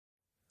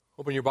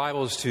Open your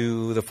Bibles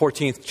to the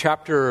 14th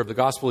chapter of the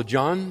Gospel of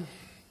John,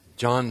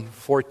 John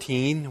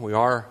 14. We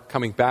are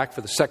coming back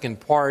for the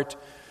second part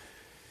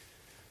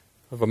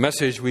of a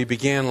message we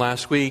began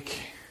last week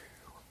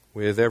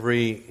with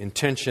every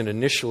intention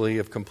initially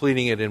of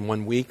completing it in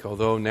 1 week,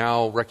 although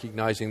now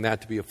recognizing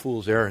that to be a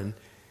fool's errand.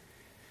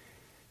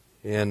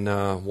 And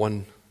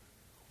one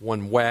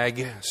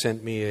wag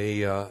sent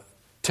me a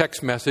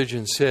text message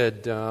and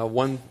said,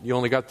 you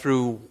only got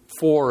through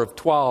 4 of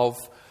 12.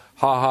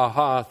 Ha, ha,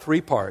 ha,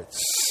 3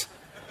 parts.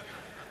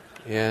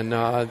 And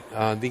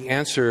the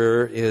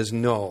answer is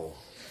no.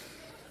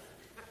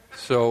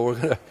 So we're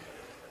gonna,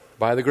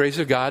 by the grace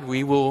of God,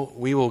 we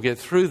will get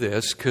through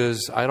this,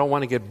 because I don't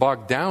want to get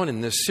bogged down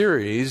in this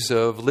series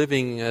of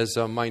living as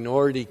a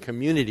minority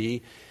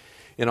community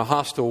in a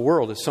hostile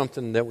world. It's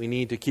something that we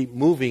need to keep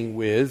moving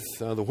with.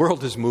 The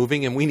world is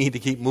moving, and we need to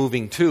keep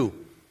moving too.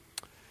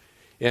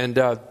 And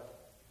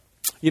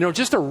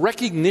just a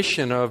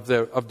recognition of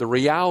the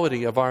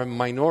reality of our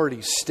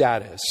minority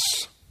status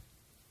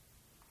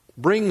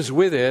brings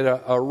with it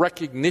a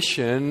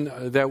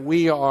recognition that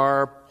we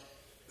are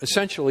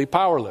essentially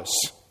powerless.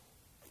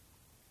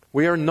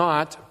 We are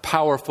not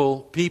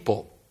powerful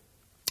people.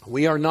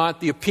 We are not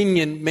the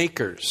opinion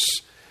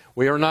makers.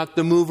 We are not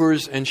the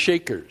movers and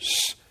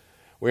shakers.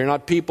 We are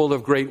not people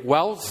of great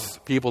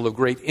wealth, people of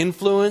great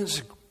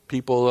influence,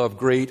 people of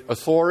great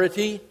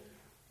authority.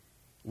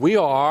 We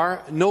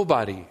are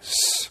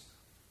nobodies.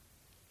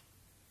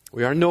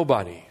 We are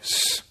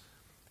nobodies.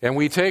 And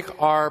we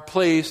take our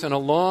place in a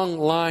long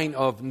line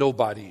of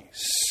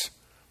nobodies.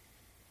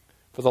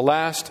 For the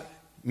last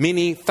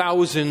many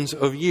thousands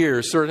of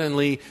years,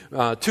 certainly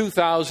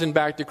 2,000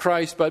 back to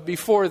Christ, but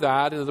before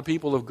that, the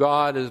people of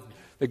God, as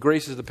that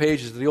graces the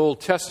pages of the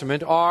Old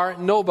Testament, are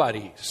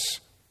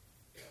nobodies.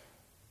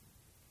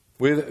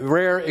 With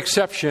rare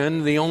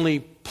exception, the only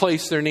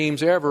place their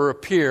names ever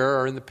appear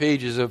are in the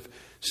pages of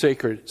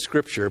sacred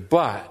Scripture,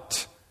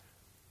 but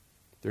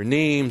their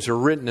names are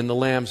written in the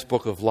Lamb's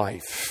Book of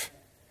Life.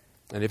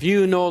 And if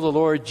you know the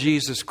Lord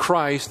Jesus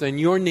Christ, then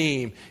your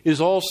name is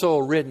also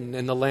written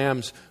in the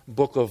Lamb's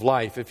Book of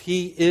Life. If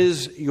He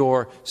is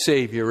your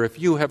Savior, if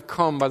you have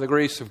come by the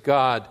grace of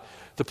God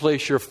to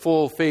place your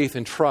full faith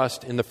and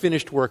trust in the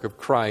finished work of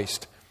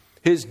Christ,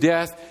 His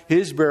death,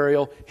 His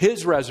burial,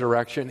 His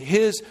resurrection,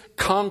 His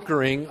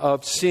conquering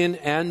of sin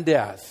and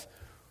death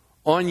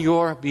on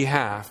your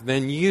behalf,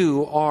 then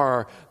you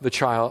are a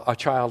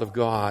child of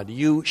God.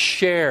 You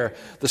share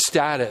the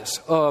status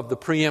of the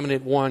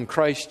preeminent one,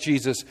 Christ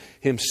Jesus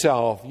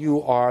Himself.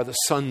 You are the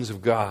sons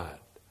of God.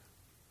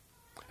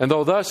 And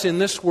though thus in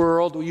this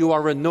world you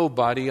are a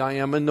nobody, I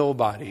am a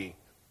nobody,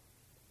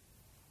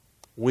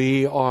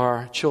 we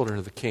are children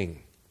of the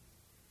King.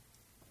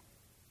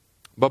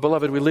 But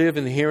beloved, we live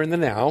in the here and the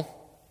now.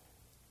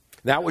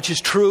 That which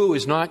is true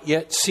is not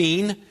yet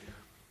seen,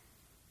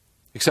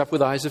 except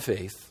with eyes of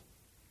faith.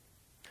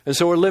 And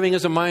so we're living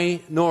as a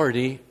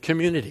minority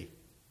community.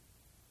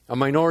 A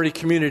minority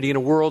community in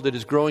a world that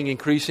is growing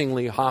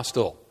increasingly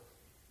hostile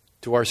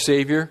to our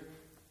Savior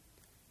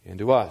and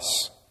to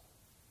us.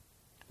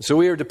 So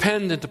we are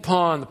dependent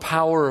upon the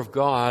power of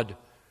God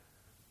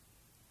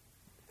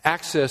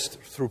accessed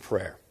through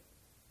prayer.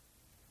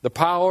 The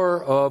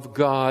power of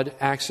God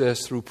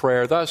accessed through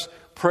prayer. Thus,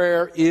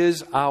 prayer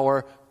is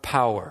our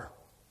power.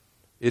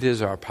 It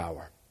is our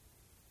power.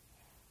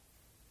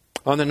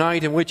 On the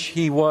night in which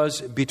He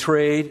was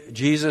betrayed,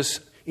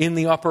 Jesus in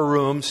the upper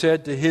room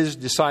said to His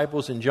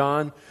disciples in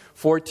John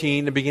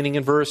 14, beginning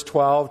in verse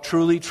 12,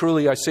 "Truly,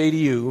 truly, I say to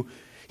you,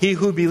 he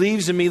who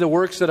believes in me, the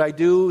works that I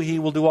do, he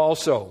will do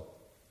also.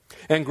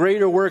 And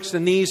greater works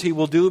than these he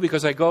will do,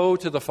 because I go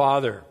to the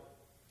Father.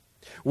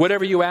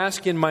 Whatever you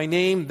ask in my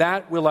name,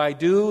 that will I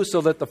do,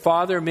 so that the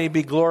Father may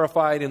be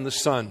glorified in the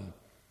Son.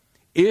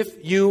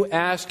 If you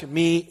ask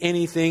me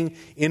anything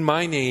in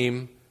my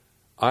name,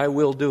 I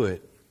will do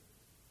it."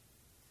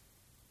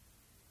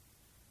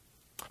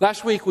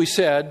 Last week we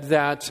said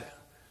that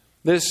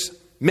this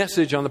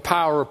message on the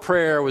power of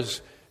prayer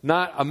was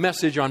not a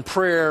message on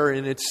prayer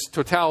in its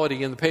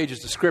totality in the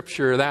pages of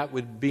Scripture. That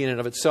would be in and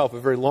of itself a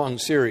very long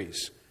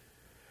series.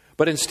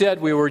 But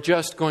instead we were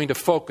just going to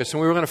focus, and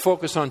we were going to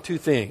focus on 2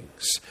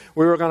 things.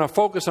 We were going to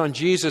focus on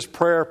Jesus'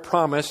 prayer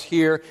promise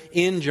here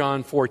in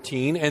John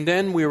 14, and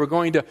then we were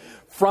going to,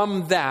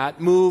 from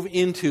that, move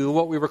into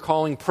what we were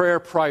calling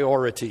prayer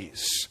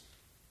priorities.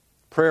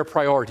 Prayer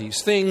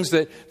priorities, things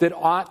that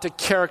ought to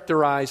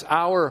characterize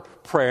our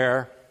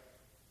prayer,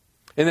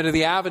 and that are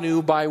the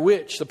avenue by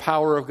which the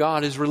power of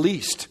God is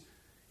released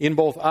in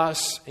both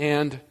us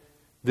and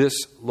this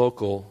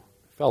local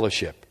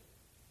fellowship.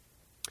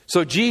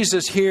 So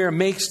Jesus here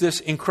makes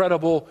this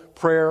incredible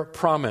prayer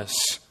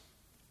promise.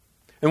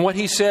 And what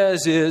He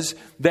says is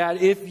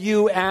that if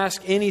you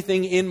ask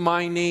anything in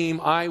my name,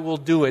 I will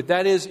do it.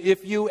 That is,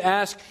 if you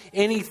ask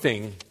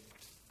anything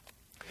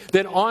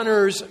that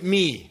honors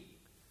me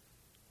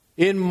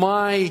in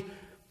my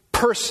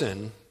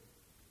person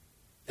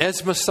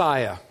as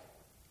Messiah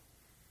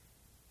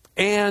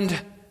and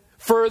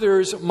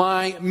furthers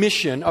my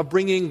mission of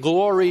bringing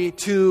glory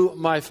to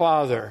my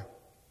Father,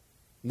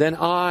 then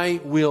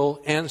I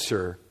will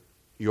answer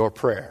your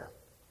prayer.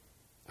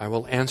 I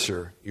will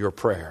answer your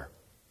prayer.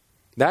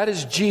 That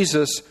is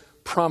Jesus'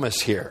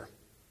 promise here.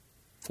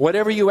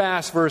 Whatever you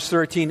ask, verse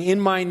 13, in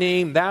my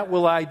name, that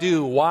will I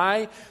do.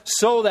 Why?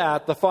 So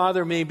that the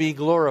Father may be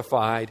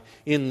glorified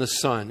in the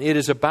Son. It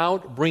is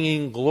about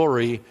bringing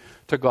glory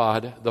to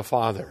God the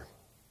Father.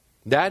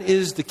 That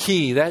is the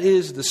key. That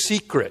is the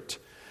secret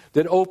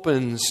that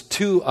opens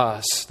to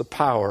us the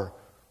power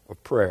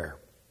of prayer.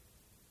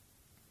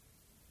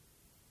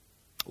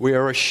 We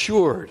are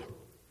assured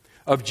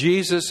of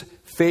Jesus'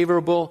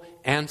 favorable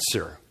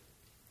answer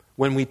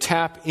when we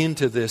tap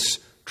into this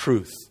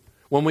truth.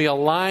 When we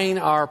align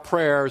our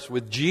prayers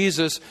with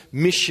Jesus'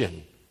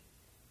 mission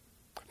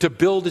to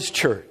build His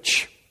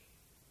church,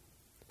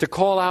 to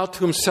call out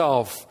to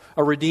Himself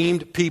a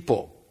redeemed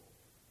people,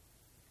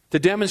 to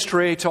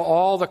demonstrate to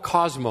all the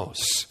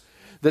cosmos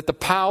that the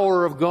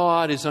power of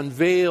God is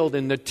unveiled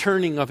in the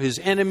turning of His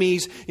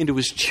enemies into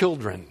His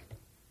children,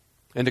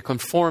 and to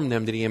conform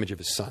them to the image of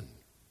His Son.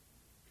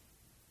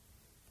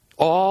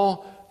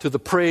 All to the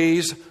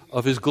praise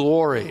of His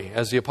glory,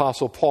 as the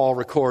Apostle Paul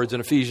records in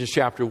Ephesians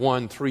chapter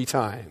 1 3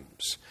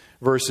 times,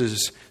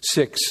 verses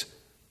 6,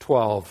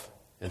 12,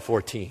 and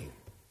 14.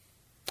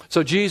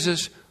 So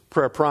Jesus'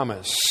 prayer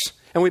promise.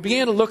 And we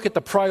began to look at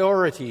the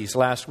priorities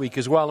last week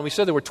as well, and we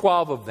said there were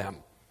 12 of them.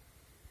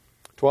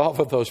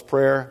 12 of those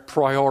prayer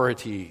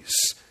priorities.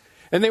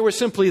 And they were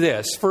simply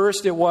this.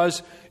 First,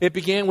 it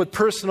began with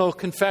personal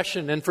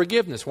confession and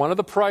forgiveness. One of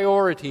the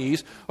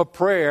priorities of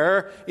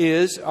prayer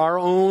is our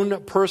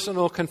own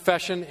personal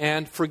confession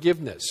and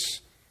forgiveness.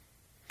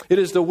 It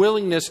is the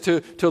willingness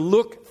to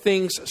look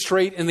things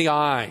straight in the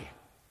eye.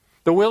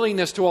 The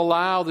willingness to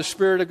allow the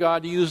Spirit of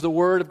God to use the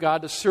Word of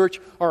God to search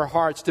our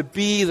hearts, to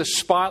be the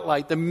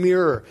spotlight, the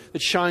mirror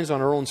that shines on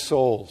our own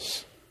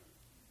souls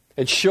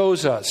and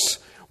shows us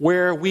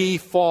where we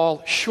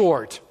fall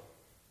short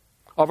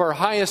of our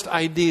highest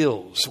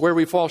ideals, where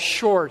we fall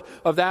short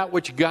of that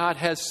which God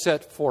has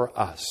set for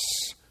us.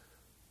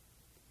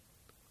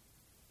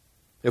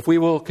 If we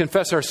will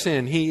confess our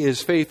sin, He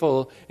is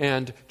faithful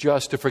and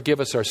just to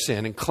forgive us our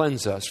sin and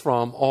cleanse us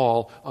from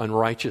all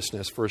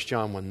unrighteousness, 1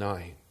 John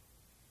 1:9.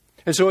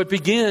 And so it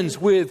begins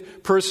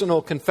with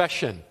personal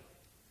confession.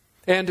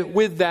 And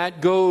with that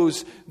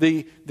goes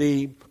the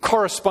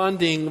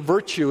corresponding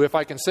virtue, if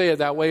I can say it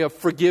that way, of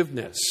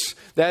forgiveness.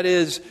 That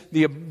is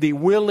the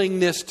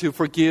willingness to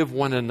forgive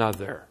one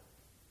another.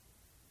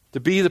 To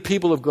be the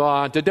people of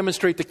God, to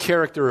demonstrate the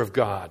character of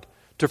God,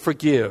 to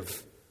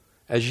forgive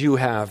as you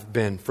have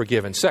been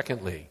forgiven.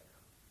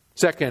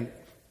 Second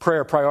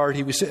prayer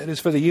priority we said is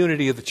for the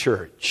unity of the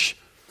church.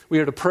 We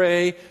are to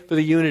pray for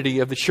the unity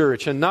of the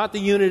church, and not the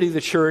unity of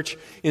the church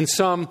in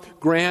some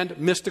grand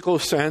mystical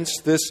sense,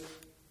 this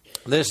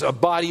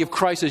body of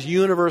Christ, this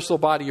universal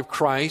body of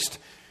Christ,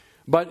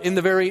 but in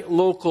the very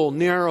local,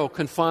 narrow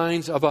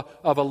confines of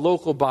a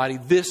local body,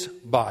 this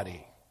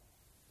body.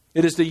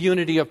 It is the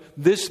unity of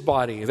this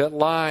body that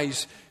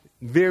lies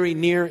very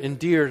near and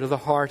dear to the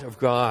heart of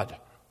God.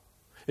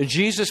 And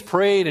Jesus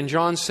prayed in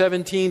John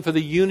 17 for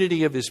the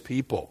unity of His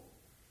people.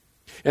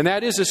 And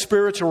that is a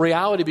spiritual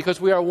reality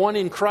because we are one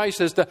in Christ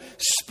as the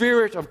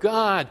Spirit of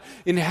God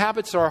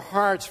inhabits our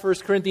hearts,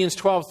 1 Corinthians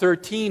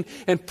 12:13,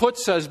 and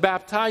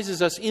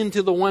baptizes us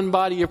into the one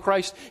body of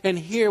Christ. And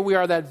here we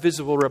are that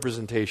visible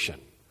representation.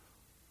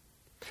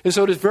 And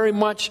so it is very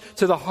much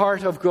to the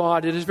heart of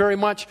God. It is very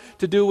much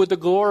to do with the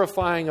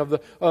glorifying of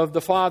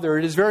the Father.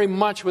 It is very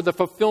much with the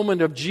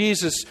fulfillment of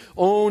Jesus'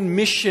 own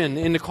mission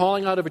in the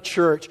calling out of a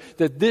church,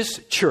 that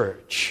this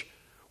church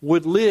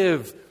would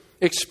live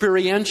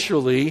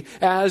experientially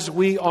as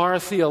we are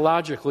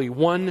theologically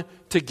one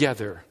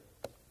together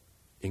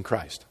in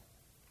Christ.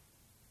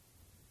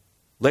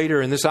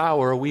 Later in this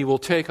hour, we will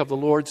take up the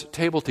Lord's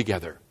table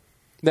together.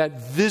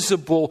 That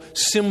visible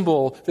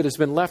symbol that has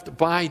been left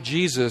by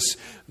Jesus,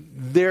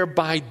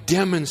 thereby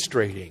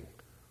demonstrating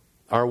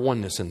our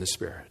oneness in the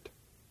Spirit.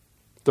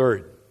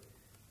 Third,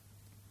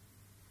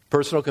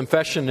 personal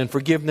confession and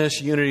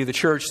forgiveness, unity of the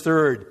church.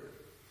 Third,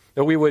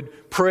 that we would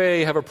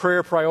have a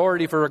prayer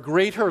priority for a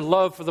greater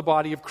love for the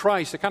body of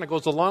Christ. It kind of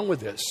goes along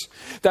with this.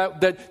 That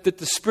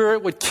the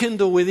Spirit would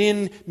kindle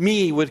within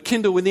me, would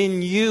kindle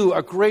within you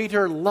a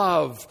greater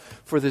love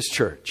for this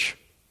church.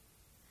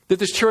 That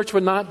this church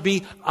would not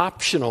be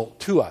optional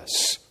to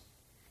us.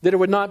 That it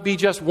would not be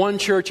just one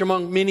church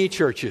among many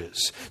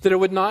churches. That it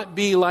would not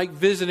be like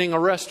visiting a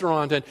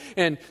restaurant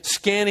and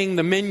scanning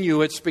the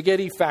menu at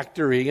Spaghetti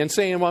Factory and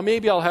saying, well,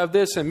 maybe I'll have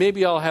this and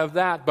maybe I'll have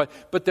that.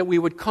 But that we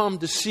would come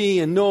to see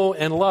and know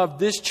and love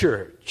this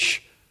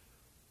church.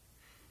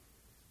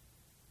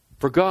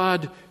 For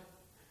God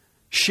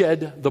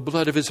shed the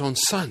blood of His own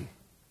Son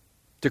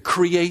to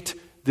create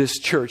this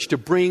church, to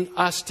bring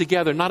us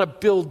together, not a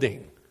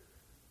building,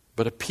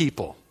 but a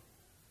people.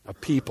 A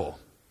people.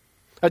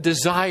 A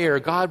desire,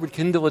 God would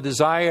kindle a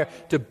desire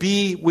to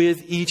be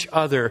with each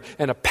other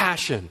and a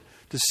passion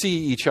to see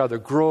each other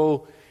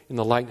grow in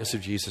the likeness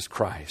of Jesus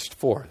Christ.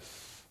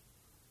 Fourth,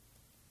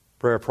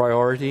 prayer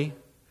priority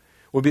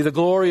will be the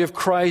glory of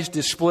Christ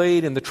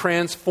displayed in the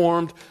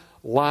transformed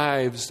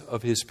lives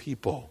of His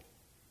people.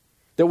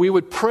 That we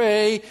would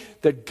pray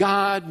that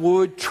God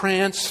would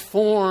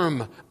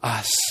transform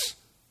us.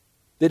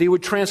 That He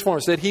would transform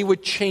us, that He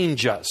would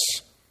change us.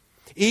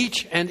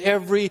 Each and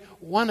every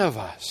one of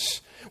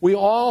us. We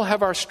all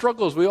have our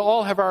struggles. We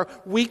all have our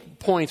weak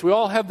points. We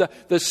all have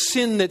the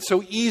sin that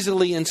so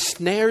easily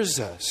ensnares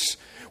us.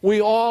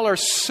 We all are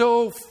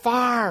so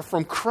far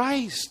from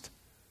Christ.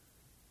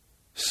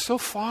 So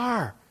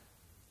far.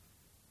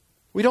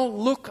 We don't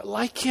look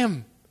like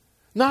Him.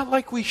 Not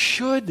like we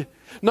should.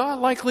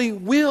 Not like we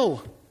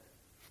will.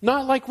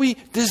 Not like we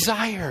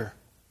desire.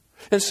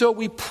 And so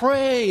we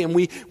pray and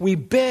we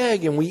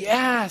beg and we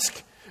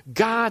ask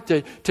God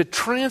to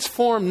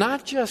transform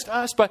not just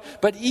us,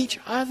 but each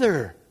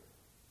other.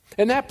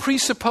 And that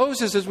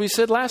presupposes, as we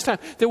said last time,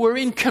 that we're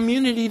in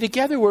community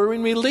together, we're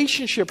in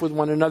relationship with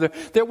one another,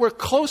 that we're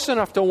close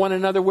enough to one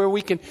another where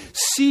we can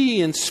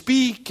see and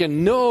speak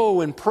and know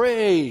and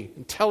pray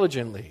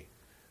intelligently.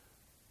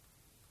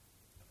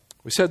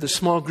 We said the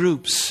small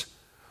groups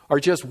are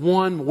just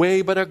one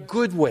way, but a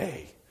good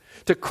way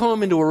to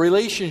come into a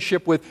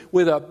relationship with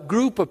a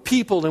group of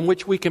people in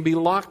which we can be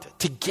locked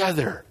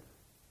together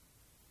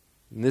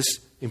in this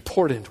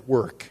important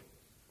work.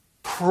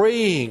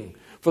 Praying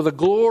for the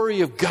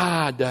glory of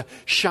God to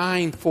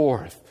shine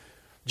forth.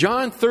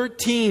 John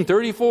 13,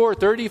 34,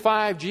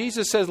 35,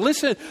 Jesus says,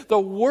 listen, the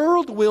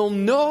world will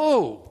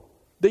know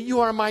that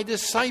you are my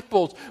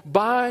disciples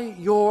by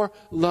your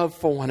love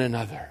for one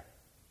another.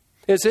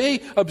 As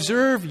they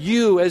observe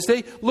you, as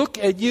they look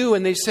at you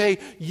and they say,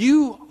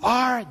 you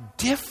are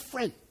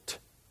different.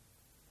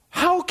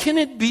 How can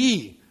it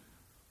be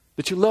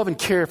that you love and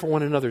care for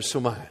one another so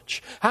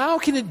much? How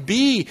can it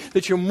be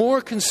that you're more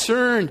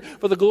concerned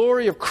for the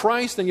glory of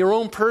Christ than your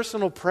own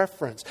personal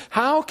preference?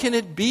 How can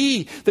it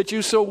be that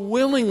you so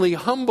willingly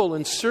humble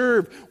and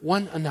serve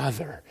one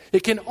another?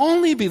 It can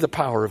only be the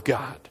power of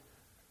God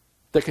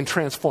that can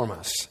transform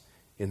us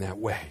in that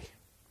way.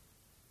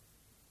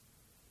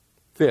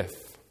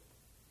 Fifth,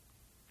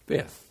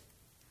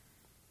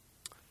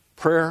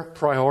 prayer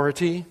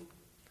priority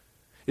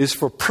is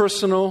for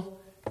personal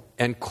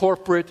and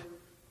corporate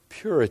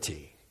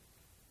purity.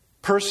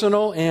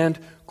 Personal and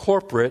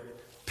corporate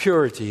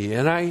purity.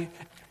 And I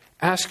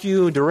ask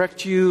you,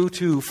 direct you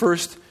to 1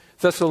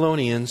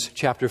 Thessalonians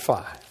chapter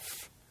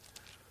 5.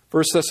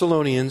 1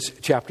 Thessalonians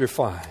chapter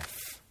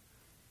 5.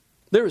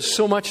 There is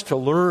so much to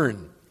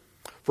learn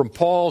from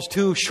Paul's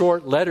 2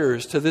 short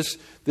letters to this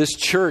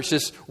church,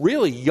 this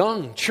really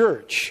young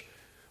church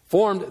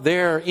formed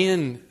there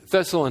in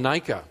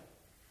Thessalonica,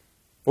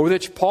 with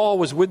which Paul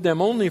was with them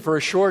only for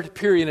a short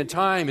period of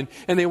time.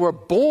 And they were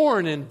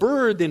born and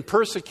birthed in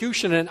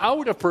persecution and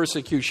out of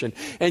persecution.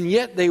 And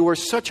yet they were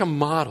such a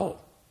model.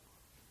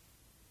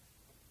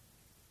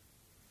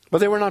 But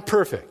they were not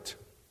perfect.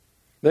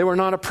 They were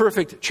not a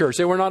perfect church.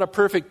 They were not a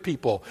perfect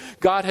people.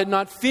 God had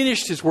not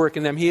finished His work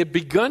in them. He had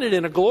begun it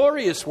in a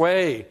glorious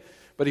way,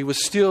 but He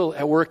was still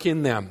at work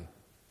in them.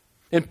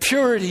 And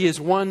purity is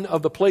one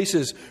of the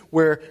places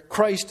where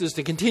Christ is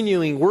the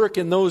continuing work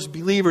in those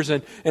believers,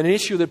 and an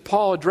issue that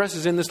Paul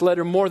addresses in this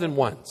letter more than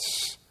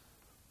once.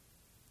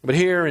 But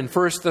here in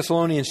 1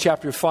 Thessalonians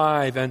chapter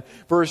 5 and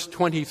verse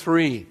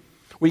 23,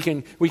 we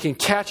can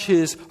catch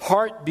his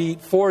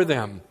heartbeat for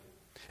them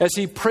as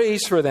he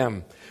prays for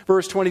them.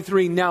 Verse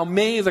 23, now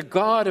may the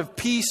God of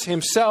peace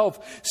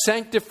Himself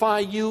sanctify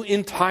you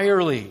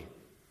entirely,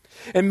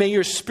 and may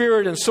your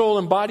spirit and soul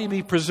and body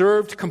be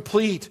preserved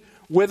complete,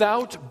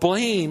 without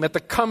blame at the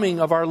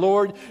coming of our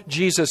Lord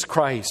Jesus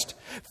Christ.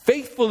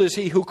 Faithful is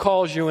He who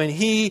calls you, and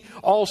He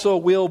also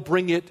will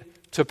bring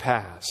it to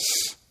pass.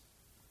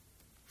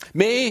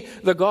 May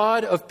the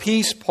God of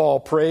peace, Paul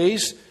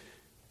prays,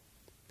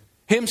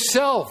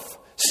 Himself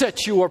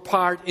set you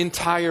apart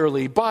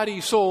entirely,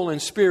 body, soul,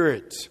 and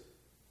spirit.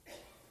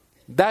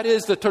 That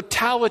is the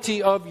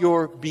totality of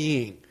your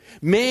being.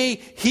 May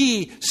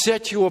He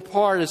set you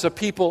apart as a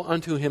people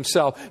unto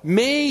Himself.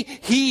 May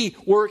He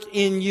work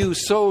in you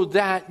so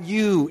that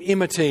you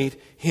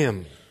imitate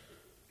Him.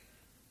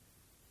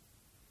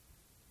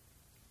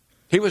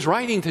 He was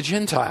writing to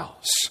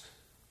Gentiles,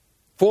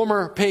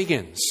 former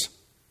pagans,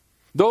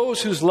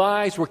 those whose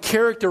lives were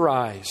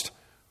characterized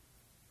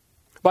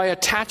by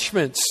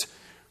attachments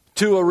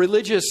to a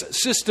religious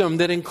system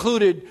that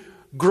included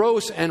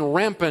gross and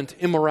rampant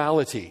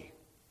immorality.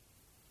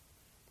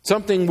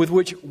 Something with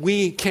which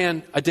we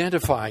can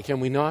identify,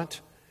 can we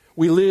not?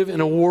 We live in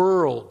a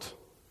world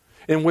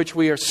in which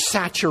we are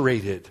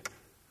saturated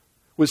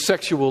with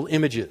sexual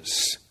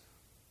images.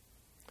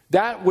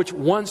 That which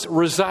once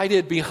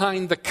resided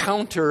behind the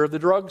counter of the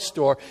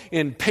drugstore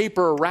in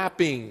paper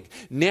wrapping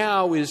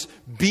now is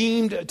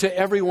beamed to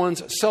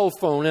everyone's cell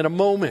phone in a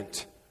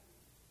moment.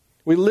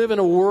 We live in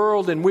a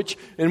world in which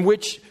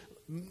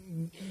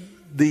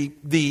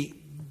the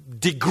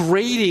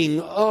degrading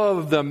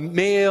of the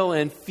male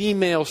and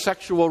female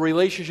sexual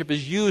relationship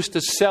is used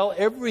to sell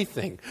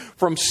everything,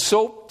 from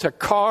soap to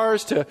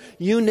cars to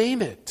you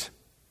name it.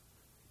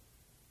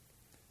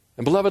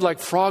 And beloved, like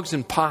frogs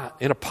in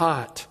a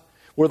pot,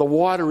 where the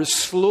water is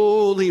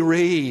slowly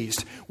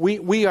raised.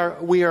 We are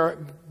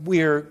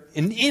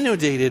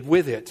inundated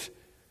with it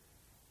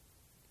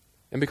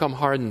and become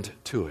hardened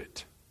to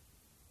it.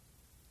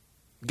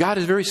 God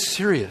is very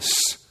serious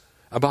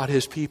about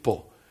His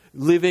people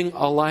living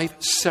a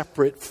life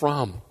separate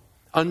from,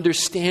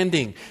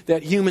 understanding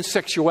that human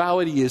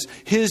sexuality is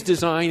His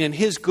design and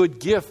His good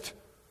gift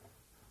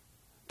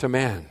to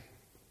man.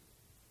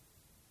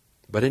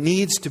 But it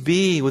needs to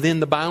be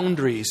within the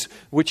boundaries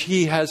which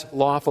He has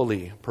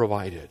lawfully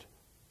provided.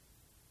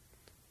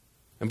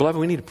 And beloved,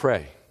 we need to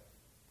pray.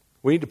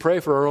 We need to pray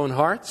for our own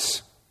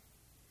hearts,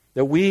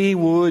 that we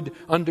would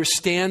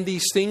understand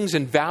these things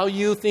and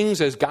value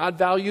things as God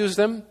values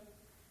them.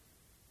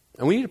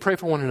 And we need to pray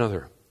for one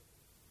another.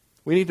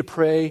 We need to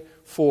pray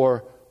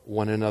for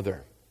one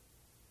another.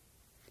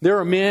 There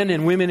are men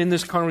and women in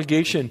this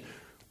congregation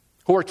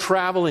who are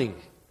traveling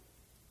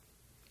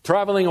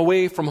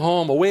away from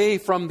home, away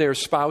from their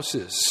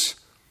spouses.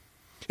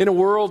 In a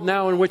world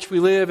now in which we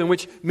live, in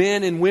which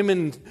men and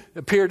women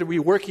appear to be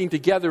working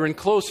together in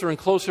closer and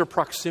closer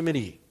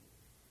proximity.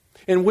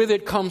 And with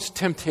it comes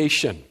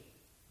temptation.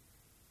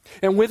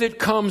 And with it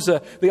comes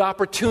the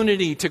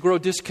opportunity to grow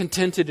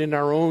discontented in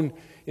our own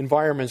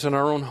environments, in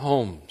our own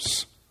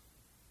homes.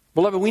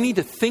 Beloved, we need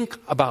to think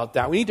about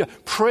that. We need to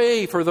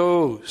pray for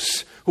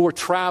those who are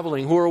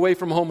traveling, who are away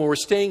from home, who are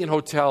staying in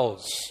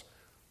hotels,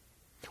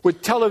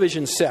 with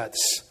television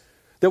sets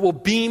that will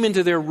beam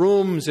into their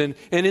rooms and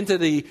into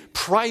the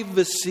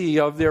privacy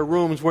of their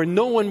rooms where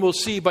no one will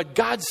see but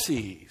God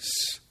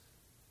sees.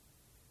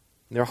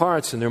 And their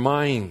hearts and their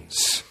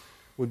minds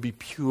would be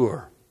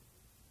pure.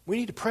 We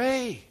need to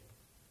pray.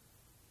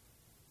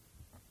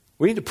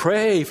 We need to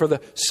pray for the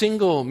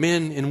single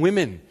men and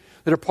women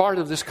that are part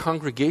of this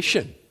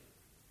congregation,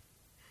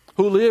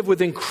 who live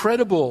with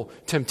incredible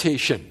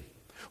temptation,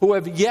 who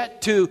have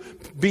yet to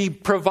be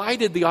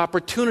provided the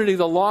opportunity,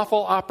 the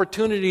lawful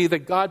opportunity that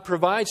God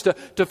provides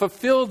to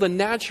fulfill the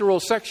natural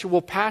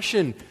sexual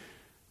passion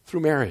through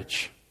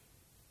marriage.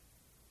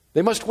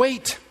 They must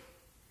wait.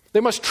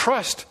 They must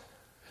trust.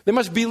 They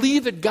must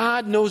believe that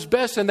God knows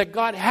best and that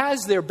God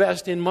has their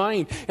best in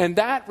mind. And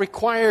that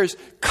requires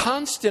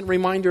constant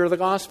reminder of the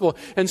gospel.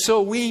 And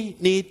so we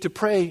need to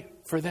pray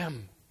for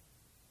them.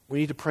 We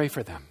need to pray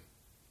for them.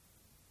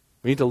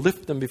 We need to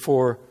lift them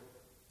before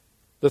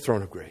the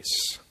throne of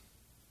grace.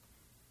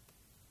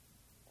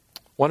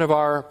 One of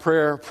our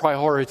prayer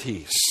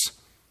priorities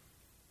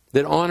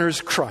that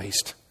honors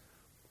Christ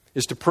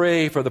is to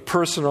pray for the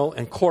personal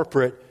and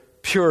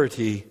corporate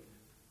purity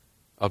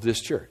of this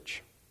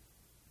church.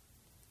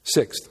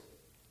 Sixth,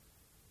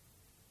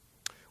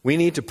 we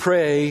need to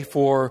pray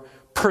for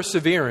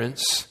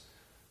perseverance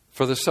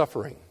for the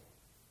suffering.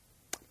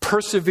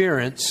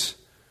 Perseverance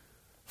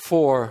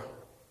for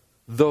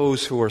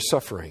those who are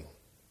suffering.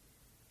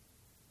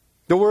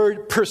 The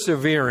word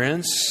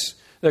perseverance,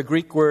 the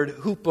Greek word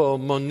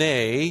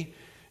hupomone,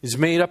 is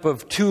made up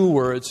of two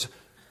words.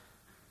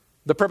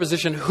 The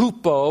preposition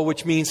hupo,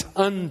 which means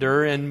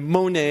under, and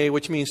mone,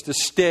 which means to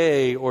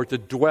stay or to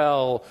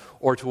dwell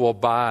or to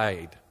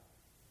abide.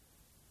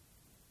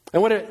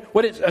 And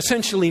what it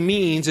essentially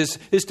means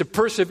is to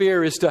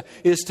persevere, is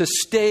to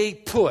stay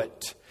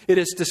put. It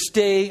is to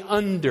stay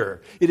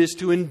under. It is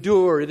to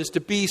endure. It is to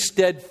be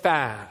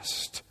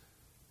steadfast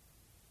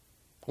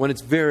when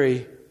it's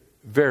very,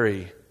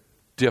 very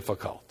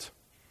difficult.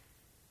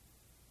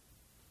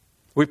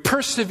 We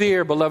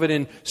persevere, beloved,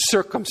 in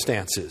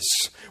circumstances.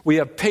 We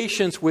have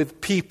patience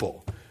with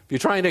people. If you're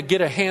trying to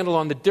get a handle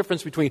on the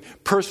difference between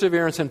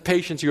perseverance and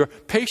patience, you're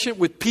patient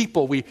with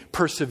people. We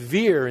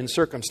persevere in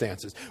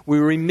circumstances. We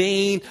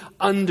remain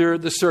under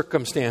the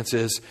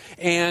circumstances,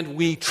 and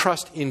we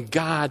trust in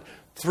God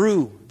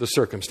through the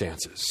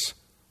circumstances.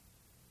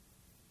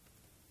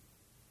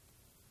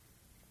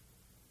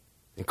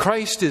 And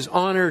Christ is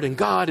honored and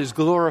God is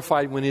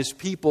glorified when His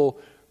people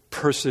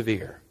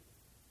persevere.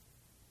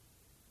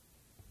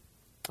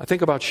 I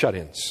think about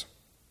shut-ins.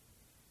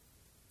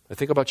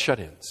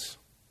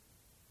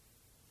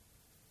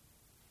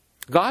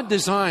 God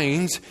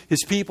designs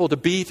His people to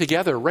be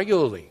together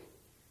regularly,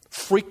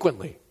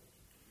 frequently.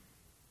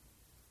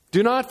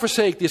 Do not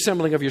forsake the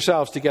assembling of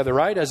yourselves together,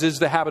 right? As is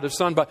the habit of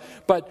some.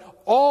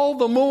 But all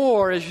the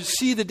more as you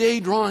see the day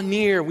draw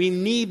near, we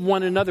need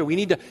one another. We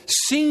need to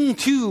sing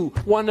to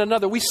one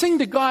another. We sing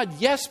to God,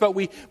 yes, but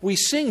we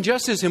sing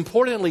just as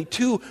importantly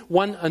to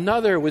one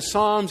another with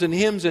psalms and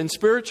hymns and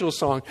spiritual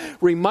song,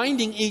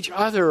 reminding each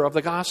other of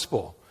the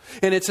gospel.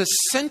 And it's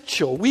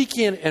essential, week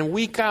in and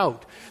week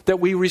out, that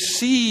we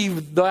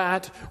receive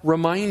that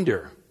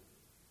reminder.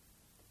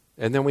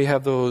 And then we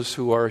have those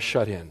who are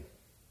shut in.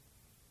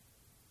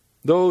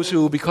 Those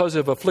who, because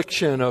of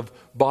affliction of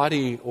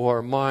body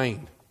or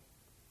mind,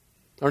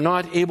 are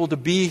not able to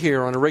be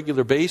here on a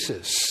regular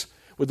basis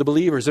with the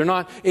believers. They're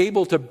not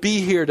able to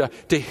be here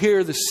to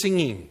hear the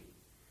singing.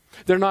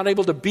 They're not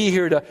able to be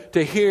here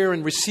to hear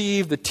and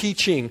receive the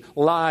teaching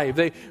live.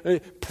 They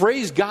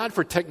praise God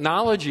for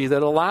technology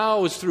that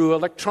allows through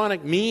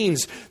electronic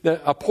means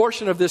a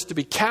portion of this to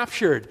be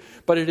captured,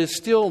 but it is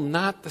still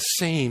not the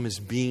same as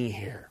being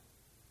here.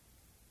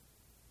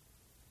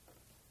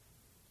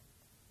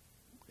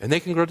 And they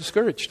can grow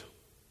discouraged.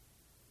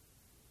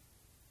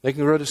 They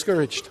can grow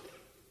discouraged.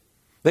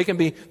 They can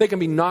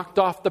be knocked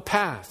off the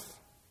path.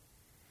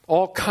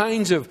 All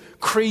kinds of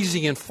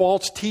crazy and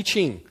false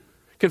teaching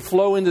can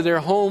flow into their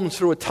homes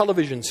through a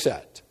television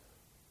set.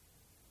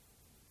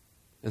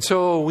 And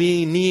so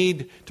we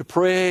need to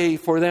pray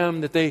for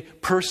them that they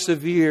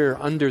persevere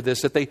under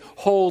this, that they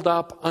hold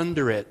up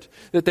under it,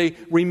 that they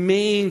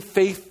remain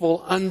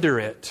faithful under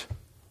it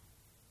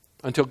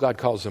until God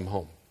calls them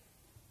home.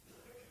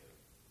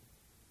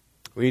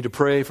 We need to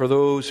pray for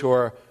those who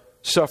are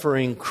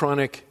suffering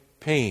chronic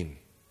pain.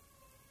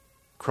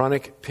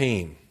 Chronic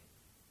pain.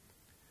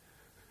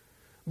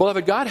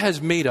 Beloved, God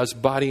has made us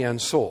body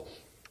and soul.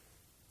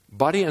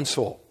 Body and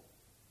soul.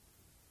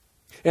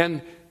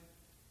 And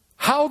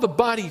how the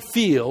body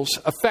feels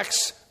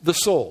affects the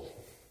soul.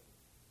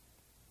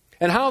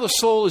 And how the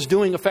soul is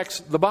doing affects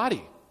the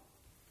body.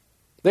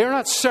 They are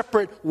not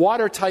separate,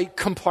 watertight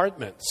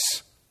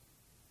compartments.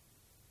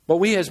 But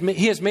He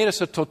has made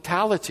us a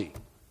totality.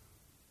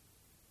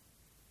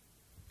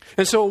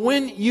 And so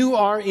when you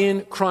are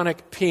in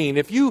chronic pain,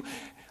 if you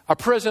are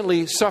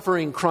presently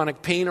suffering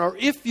chronic pain, or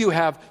if you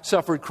have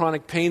suffered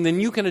chronic pain, then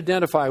you can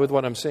identify with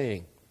what I'm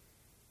saying.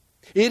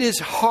 It is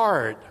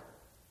hard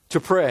to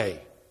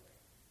pray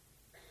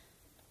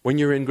when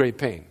you're in great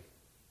pain.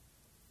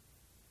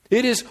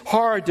 It is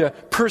hard to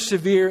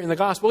persevere in the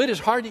gospel. It is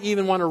hard to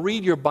even want to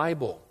read your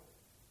Bible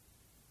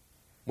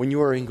when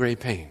you are in great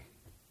pain.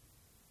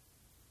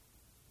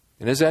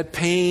 And as that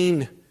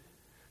pain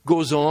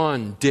goes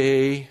on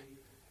day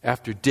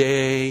after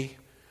day,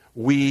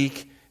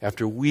 week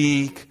after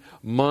week,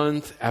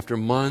 month after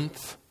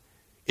month,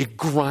 it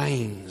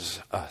grinds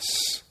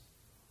us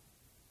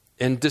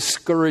and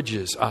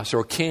discourages us,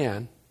 or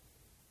can.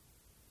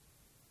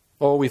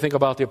 Oh, we think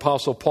about the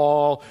Apostle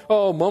Paul.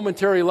 Oh,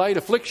 momentary light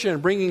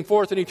affliction, bringing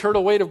forth an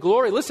eternal weight of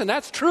glory. Listen,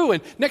 that's true.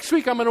 And next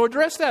week I'm going to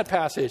address that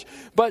passage.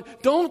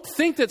 But don't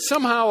think that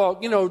somehow,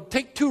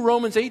 take 2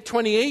 Romans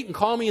 8:28 and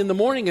call me in the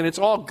morning and it's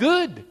all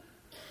good.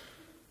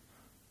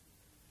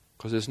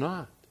 Because it's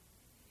not.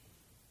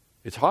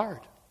 It's hard.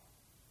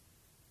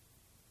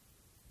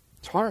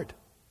 It's hard.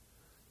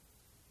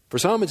 For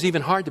some, it's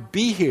even hard to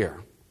be here.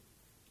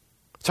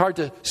 It's hard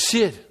to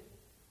sit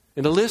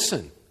and to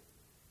listen,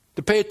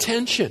 to pay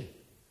attention.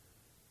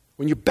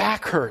 When your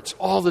back hurts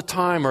all the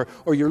time,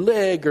 or your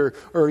leg,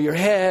 or your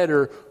head,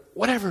 or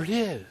whatever it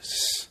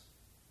is.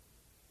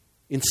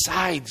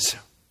 Insides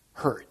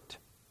hurt.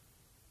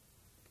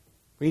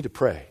 We need to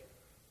pray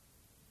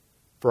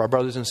for our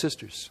brothers and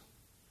sisters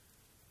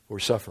who are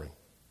suffering.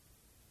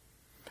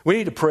 We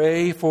need to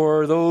pray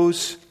for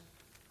those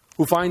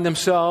who find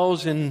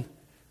themselves in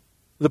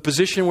the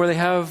position where they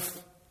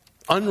have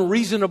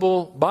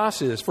unreasonable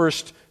bosses. 1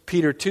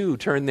 Peter 2,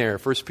 turn there.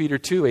 1 Peter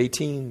 2,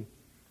 18.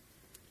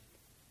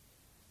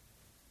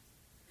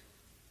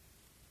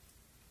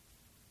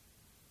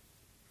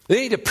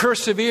 They need to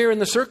persevere in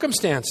the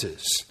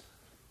circumstances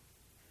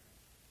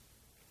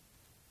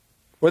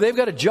where they've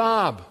got a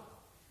job,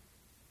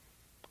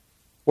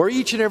 where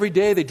each and every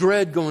day they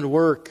dread going to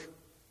work,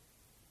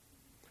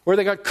 where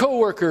they got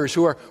coworkers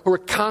who are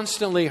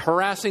constantly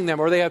harassing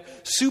them, or they have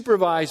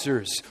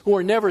supervisors who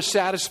are never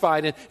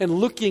satisfied and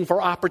looking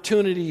for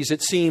opportunities,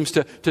 it seems,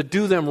 to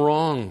do them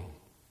wrong.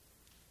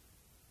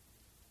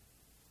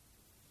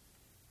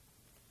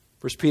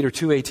 1 Peter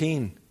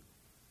 2:18.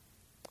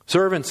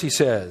 Servants, he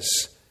says,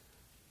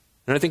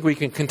 and I think we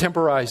can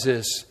contemporize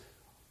this.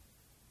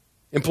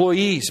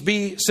 Employees,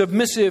 be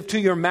submissive to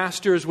your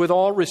masters with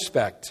all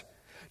respect,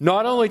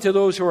 not only to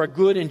those who are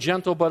good and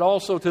gentle, but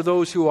also to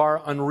those who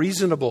are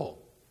unreasonable.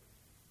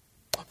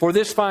 For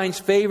this finds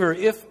favor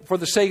if, for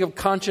the sake of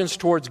conscience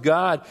towards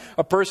God,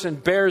 a person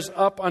bears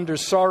up under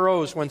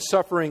sorrows when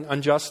suffering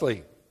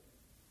unjustly.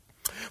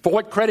 For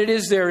what credit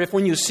is there if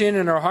when you sin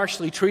and are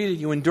harshly treated,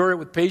 you endure it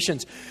with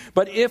patience?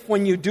 But if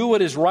when you do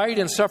what is right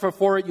and suffer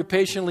for it, you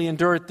patiently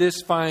endure it,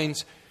 this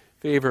finds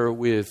favor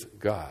with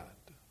God.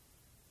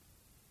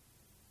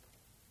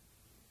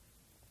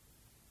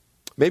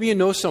 Maybe you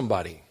know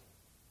somebody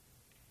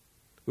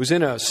who's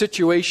in a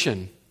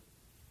situation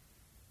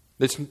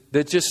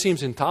that just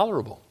seems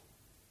intolerable.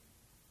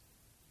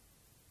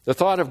 The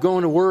thought of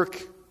going to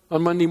work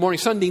on Monday morning,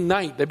 Sunday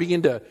night, they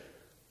begin to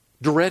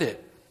dread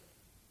it.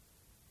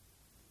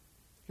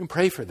 You can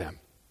pray for them.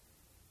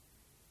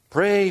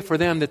 Pray for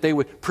them that they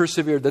would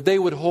persevere, that they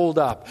would hold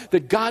up,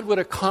 that God would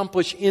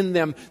accomplish in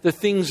them the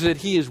things that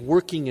He is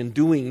working and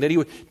doing, that He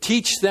would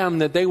teach them,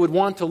 that they would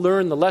want to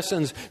learn the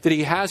lessons that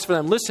He has for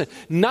them. Listen,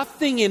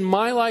 nothing in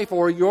my life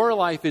or your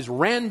life is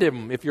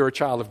random if you're a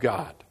child of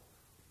God.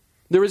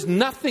 There is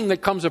nothing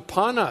that comes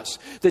upon us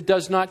that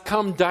does not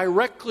come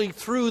directly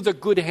through the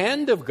good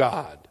hand of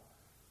God.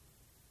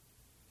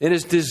 It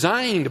is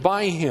designed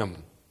by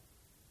Him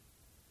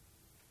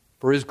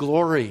for His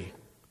glory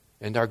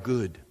and our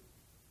good.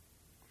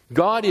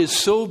 God is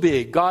so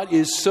big. God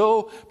is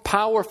so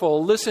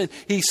powerful. Listen,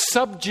 He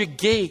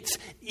subjugates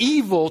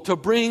evil to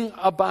bring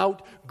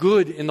about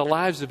good in the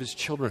lives of His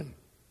children.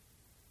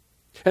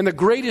 And the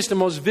greatest and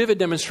most vivid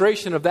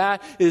demonstration of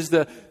that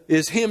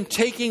is Him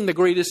taking the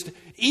greatest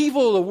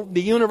evil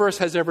the universe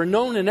has ever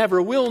known and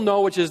ever will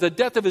know, which is the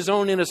death of His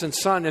own innocent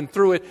Son, and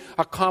through it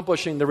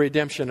accomplishing the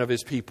redemption of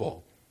His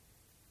people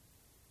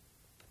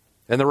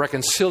and the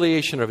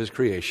reconciliation of His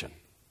creation.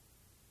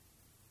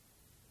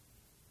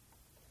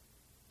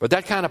 But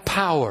that kind of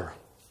power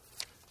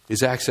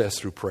is accessed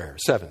through prayer.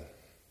 7,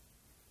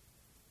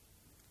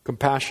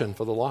 compassion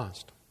for the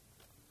lost.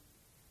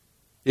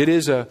 It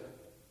is a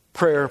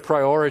prayer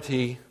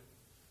priority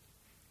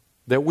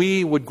that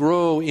we would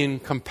grow in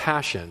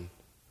compassion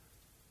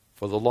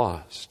for the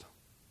lost.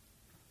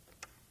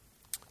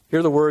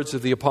 Hear the words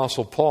of the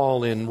Apostle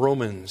Paul in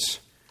Romans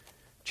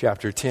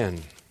chapter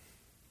 10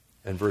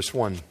 and verse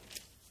 1.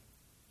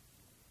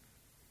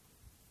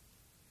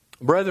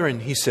 Brethren,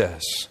 he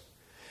says,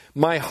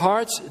 my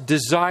heart's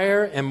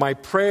desire and my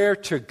prayer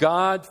to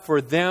God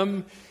for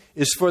them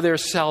is for their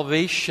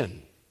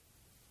salvation.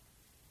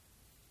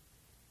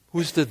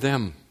 Who's the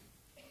them?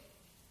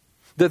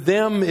 The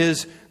them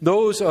is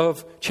those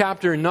of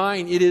chapter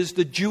 9. It is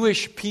the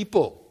Jewish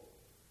people.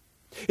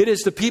 It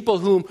is the people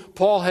whom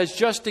Paul has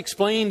just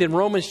explained in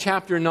Romans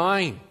chapter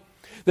 9.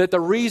 That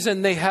the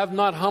reason they have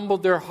not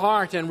humbled their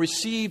heart and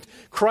received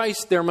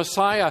Christ, their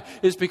Messiah,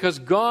 is because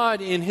God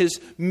in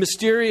His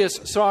mysterious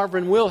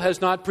sovereign will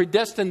has not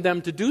predestined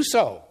them to do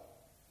so.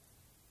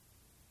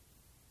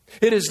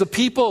 It is the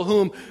people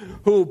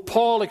who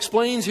Paul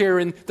explains here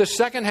in the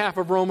second half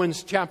of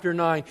Romans chapter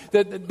 9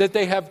 that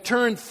they have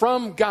turned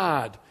from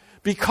God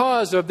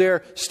because of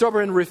their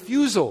stubborn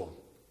refusal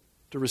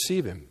to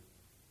receive Him.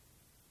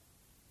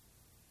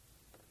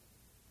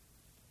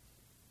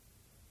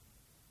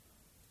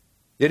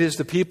 It is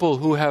the people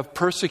who have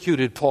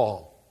persecuted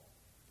Paul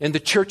and the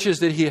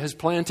churches that he has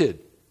planted.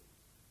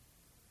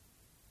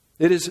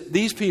 It is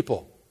these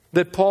people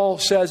that Paul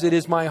says, it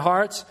is my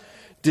heart's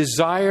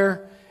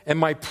desire and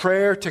my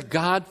prayer to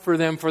God for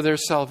them for their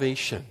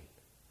salvation.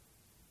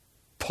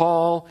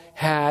 Paul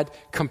had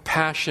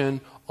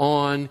compassion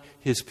on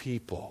his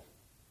people.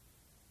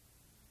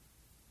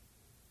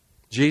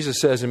 Jesus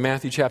says in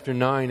Matthew chapter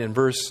 9 and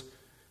verse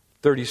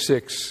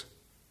 36,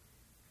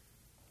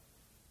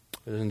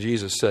 doesn't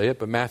Jesus say it,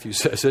 but Matthew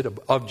says it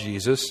of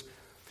Jesus,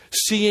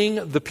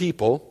 seeing the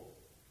people,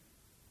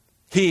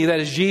 He, that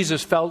is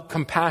Jesus, felt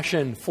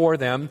compassion for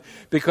them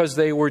because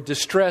they were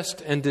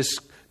distressed and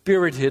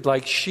dispirited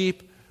like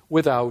sheep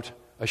without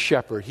a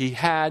shepherd. He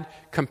had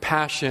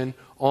compassion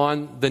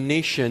on the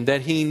nation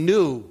that he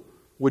knew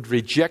would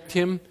reject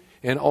him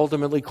and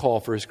ultimately call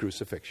for his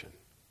crucifixion.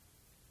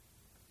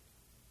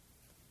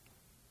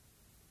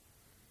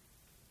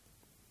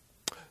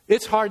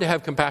 It's hard to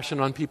have compassion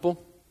on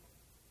people.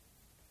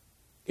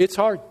 It's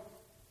hard.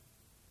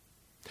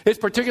 It's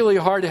particularly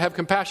hard to have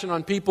compassion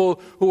on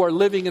people who are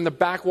living in the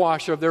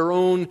backwash of their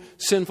own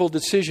sinful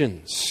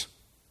decisions.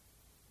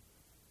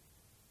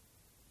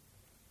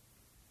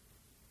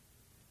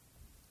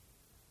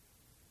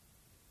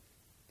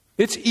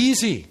 It's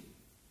easy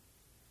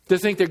to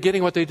think they're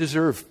getting what they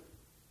deserve,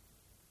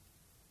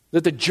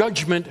 that the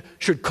judgment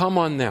should come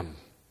on them.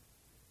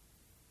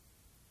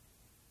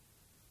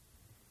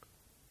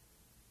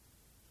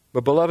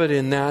 But beloved,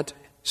 in that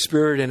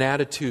spirit and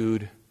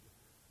attitude,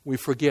 we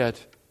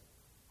forget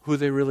who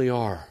they really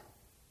are.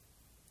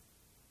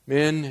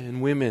 Men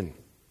and women,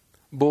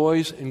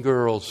 boys and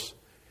girls,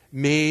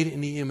 made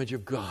in the image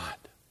of God,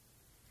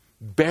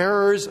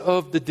 bearers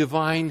of the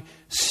divine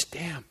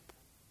stamp.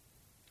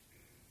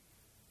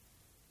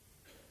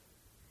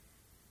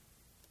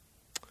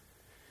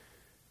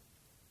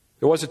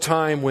 There was a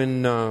time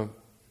when I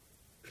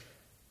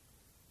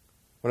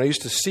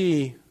used to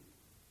see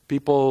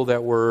people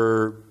that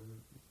were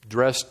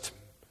dressed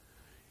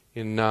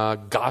in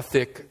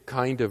gothic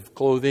kind of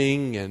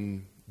clothing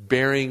and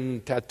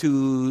bearing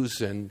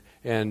tattoos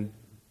and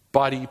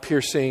body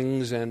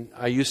piercings, and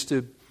I used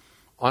to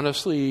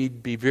honestly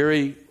be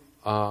very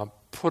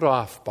put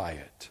off by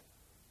it.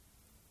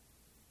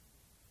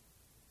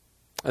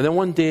 And then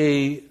one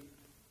day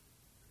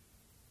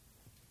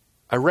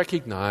I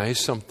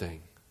recognized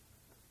something.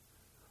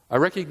 I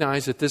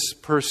recognized that this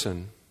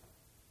person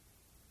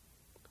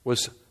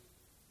was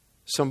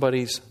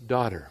somebody's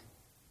daughter,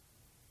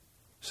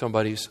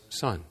 somebody's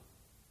son,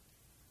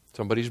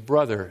 somebody's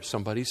brother,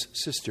 somebody's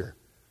sister,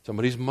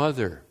 somebody's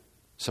mother,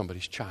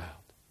 somebody's child.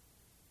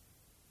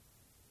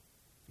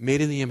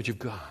 Made in the image of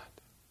God.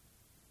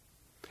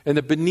 And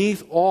that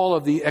beneath all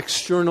of the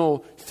external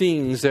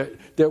things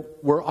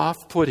that were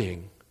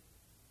off-putting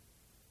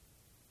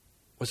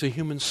was a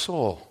human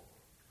soul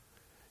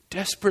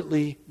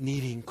desperately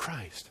needing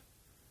Christ.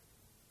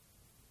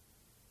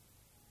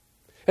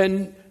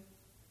 And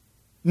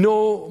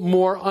no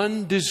more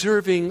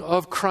undeserving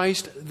of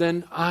Christ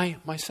than I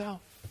myself.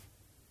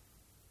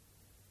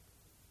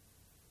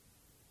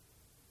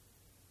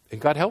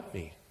 And God helped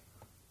me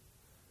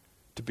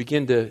to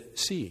begin to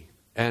see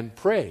and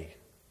pray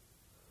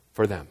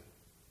for them.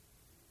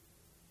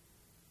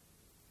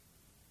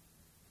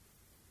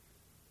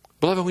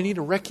 Beloved, we need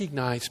to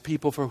recognize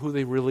people for who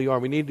they really are.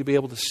 We need to be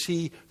able to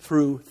see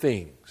through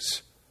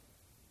things.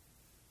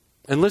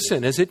 And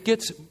listen, as it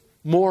gets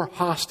more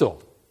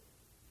hostile,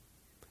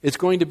 it's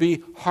going to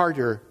be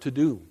harder to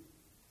do.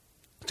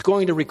 It's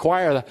going to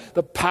require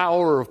the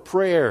power of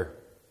prayer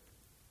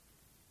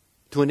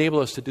to enable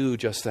us to do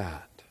just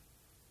that.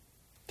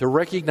 To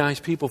recognize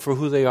people for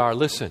who they are.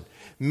 Listen,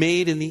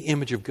 made in the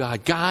image of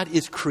God. God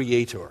is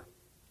creator.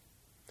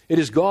 It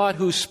is God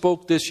who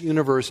spoke this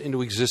universe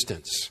into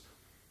existence.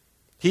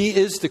 He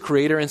is the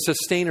creator and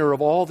sustainer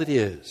of all that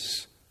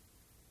is.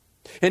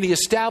 And He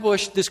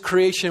established this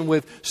creation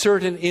with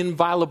certain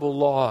inviolable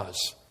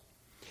laws.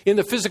 In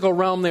the physical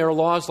realm, there are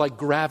laws like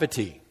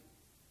gravity.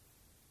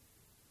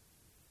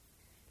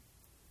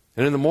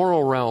 And in the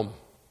moral realm,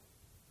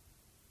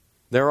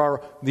 there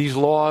are these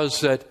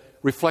laws that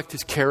reflect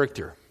His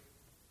character.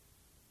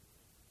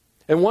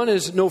 And one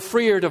is no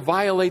freer to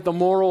violate the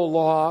moral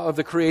law of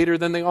the Creator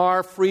than they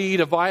are free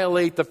to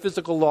violate the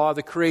physical law of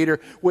the Creator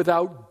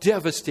without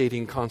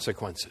devastating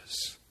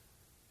consequences.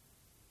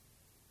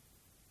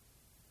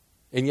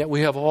 And yet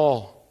we have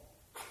all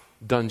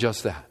done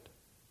just that.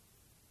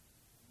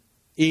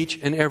 Each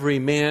and every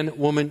man,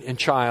 woman, and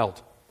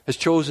child has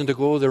chosen to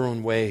go their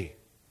own way.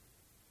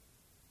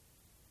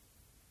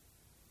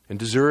 And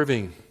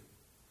deserving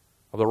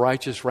of the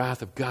righteous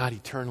wrath of God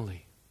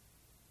eternally.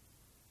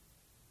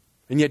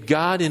 And yet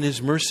God, in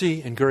His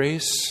mercy and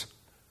grace,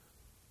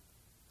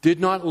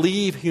 did not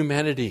leave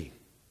humanity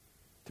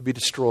to be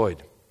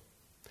destroyed,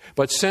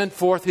 but sent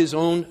forth His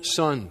own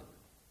Son,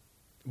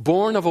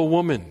 born of a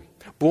woman,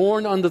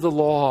 born under the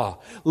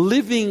law,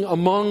 living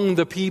among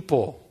the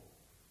people,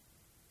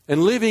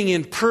 and living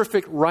in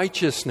perfect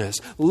righteousness,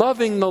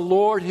 loving the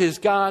Lord His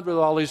God with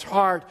all His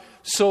heart,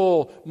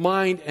 soul,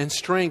 mind, and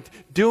strength,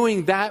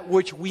 doing that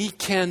which we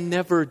can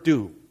never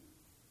do.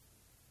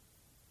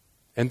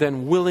 And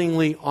then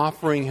willingly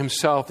offering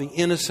Himself, the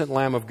innocent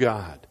Lamb of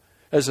God,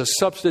 as a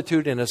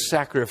substitute and a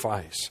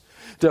sacrifice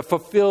to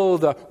fulfill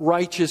the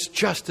righteous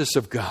justice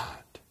of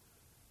God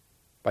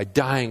by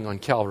dying on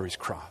Calvary's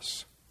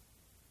cross.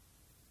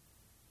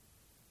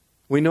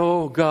 We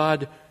know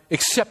God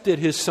accepted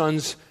His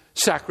Son's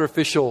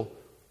sacrificial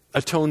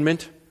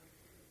atonement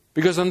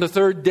because on the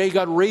third day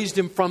God raised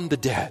Him from the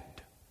dead.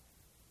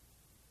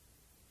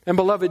 And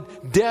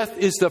beloved, death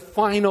is the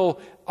final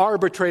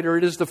arbitrator.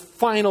 It is the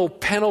final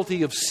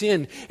penalty of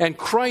sin. And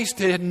Christ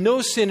had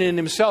no sin in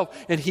Himself,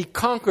 and He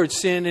conquered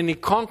sin and He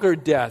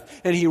conquered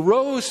death. And He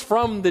rose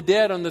from the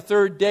dead on the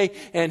third day,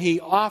 and He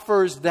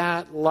offers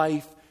that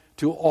life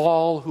to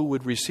all who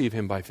would receive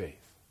Him by faith.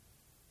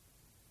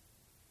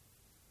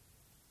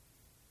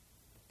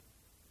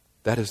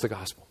 That is the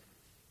gospel.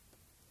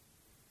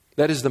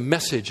 That is the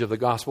message of the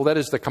gospel. That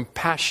is the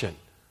compassion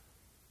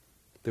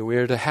that we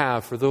are to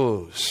have for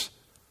those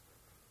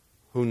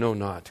who know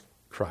not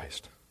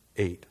Christ.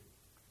 8.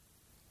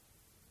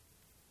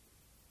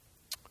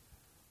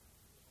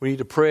 We need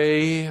to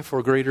pray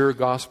for greater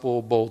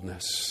gospel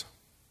boldness.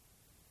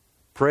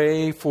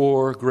 Pray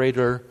for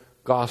greater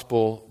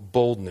gospel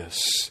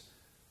boldness.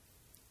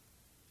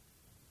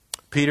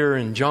 Peter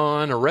and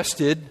John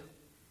arrested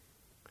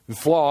and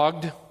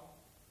flogged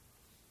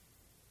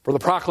for the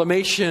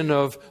proclamation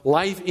of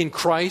life in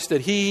Christ,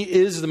 that He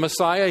is the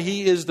Messiah,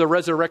 He is the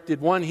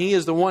resurrected one, He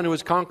is the one who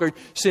has conquered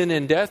sin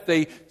and death.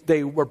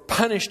 They were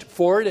punished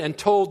for it and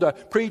told to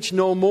preach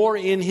no more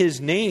in His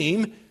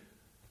name.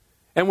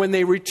 And when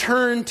they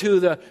returned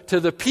to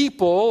the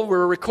people,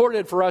 we're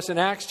recorded for us in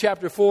Acts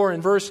chapter 4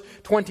 and verse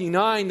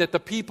 29 that the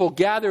people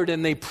gathered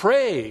and they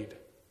prayed.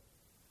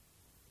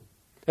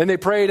 And they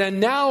prayed, "And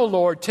now,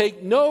 Lord,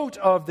 take note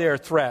of their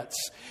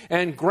threats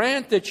and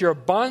grant that your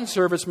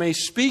bondservants may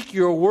speak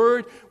your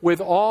word with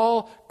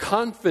all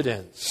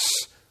confidence."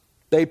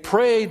 They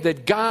prayed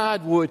that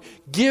God would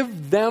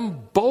give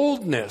them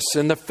boldness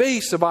in the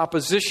face of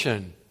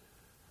opposition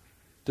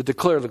to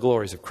declare the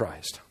glories of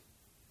Christ.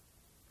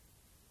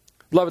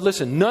 Beloved,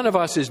 listen, none of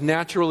us is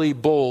naturally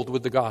bold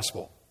with the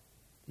gospel.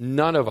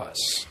 None of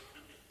us.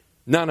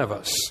 None of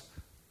us.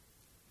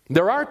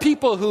 There are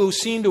people who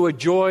seem to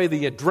enjoy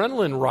the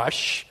adrenaline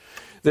rush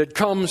that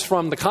comes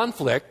from the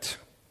conflict.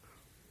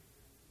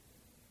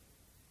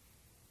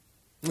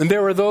 And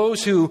there are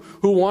those who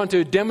want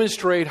to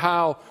demonstrate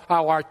how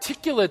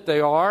articulate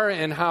they are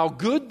and how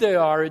good they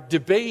are at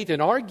debate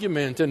and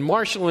argument and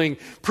marshaling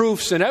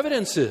proofs and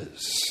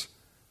evidences.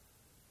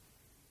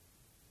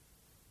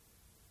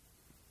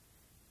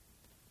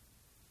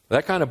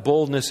 That kind of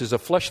boldness is a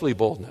fleshly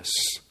boldness.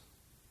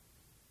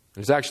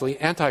 It's actually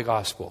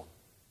anti-gospel.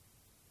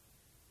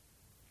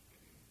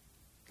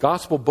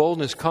 Gospel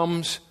boldness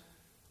comes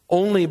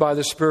only by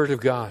the Spirit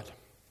of God.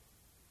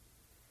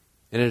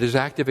 And it is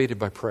activated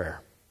by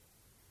prayer.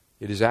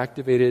 It is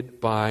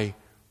activated by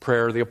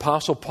prayer. The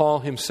Apostle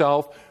Paul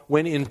himself,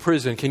 when in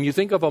prison, can you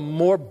think of a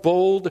more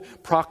bold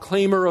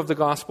proclaimer of the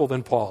gospel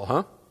than Paul,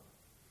 huh?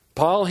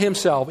 Paul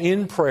himself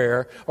in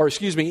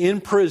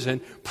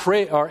prison,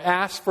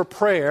 asked for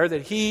prayer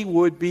that he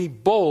would be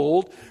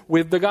bold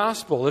with the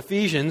gospel.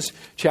 Ephesians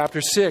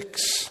chapter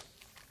 6.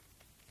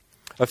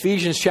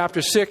 Ephesians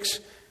chapter 6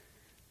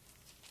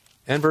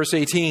 and verse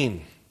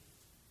 18.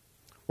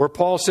 where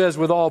Paul says,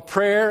 with all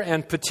prayer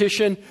and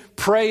petition,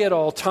 pray at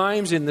all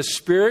times in the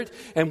Spirit,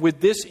 and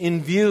with this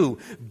in view,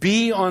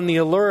 be on the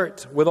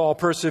alert with all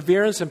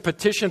perseverance and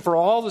petition for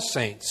all the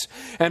saints,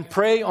 and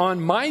pray on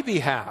my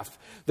behalf,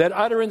 that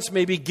utterance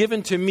may be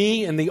given to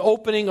me in the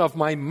opening of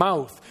my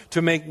mouth,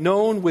 to make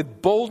known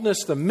with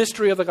boldness the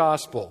mystery of the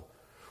gospel,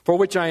 for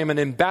which I am an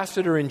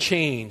ambassador in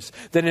chains,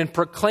 that in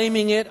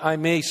proclaiming it I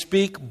may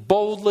speak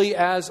boldly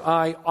as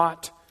I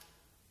ought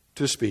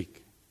to speak.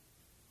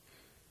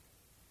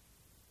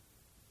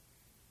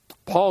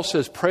 Paul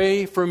says,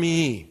 pray for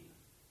me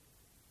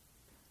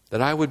that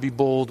I would be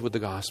bold with the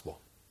gospel.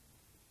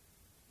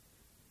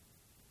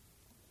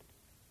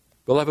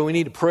 Beloved, we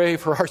need to pray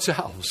for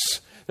ourselves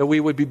that we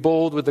would be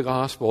bold with the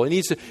gospel. It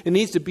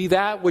needs to be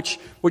that which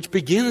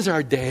begins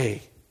our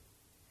day.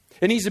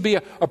 It needs to be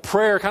a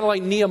prayer, kind of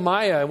like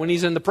Nehemiah when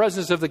he's in the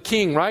presence of the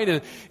king,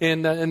 right?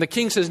 And the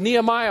king says,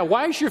 Nehemiah,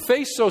 why is your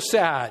face so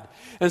sad?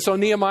 And so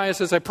Nehemiah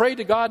says, I prayed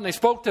to God and I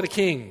spoke to the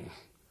king.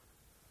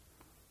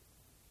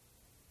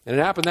 And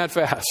it happened that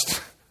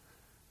fast.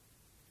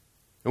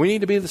 And we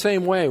need to be the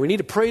same way. We need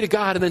to pray to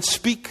God and then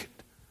speak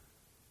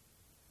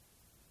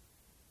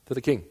to the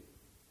king.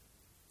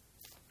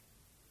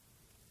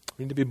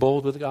 We need to be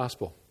bold with the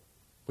gospel.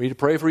 We need to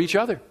pray for each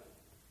other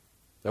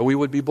that we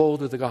would be bold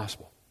with the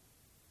gospel.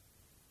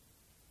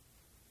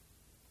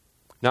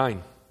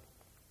 9.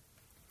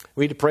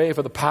 We need to pray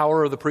for the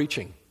power of the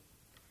preaching.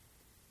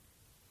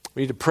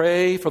 We need to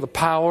pray for the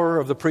power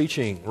of the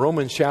preaching.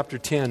 Romans chapter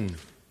 10.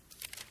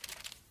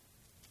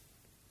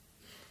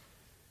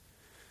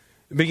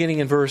 Beginning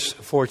in verse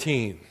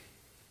 14.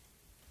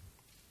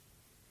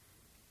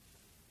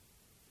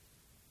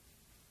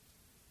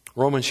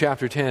 Romans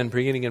chapter 10,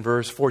 beginning in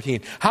verse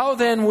 14. How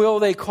then will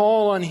they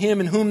call on him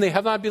in whom they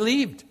have not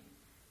believed?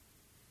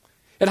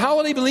 And how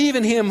will they believe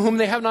in him whom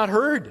they have not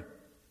heard?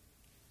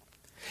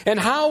 And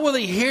how will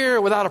they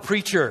hear without a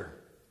preacher?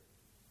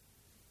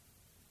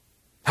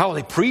 How will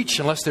they preach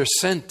unless they're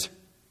sent?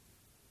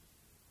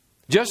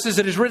 Just as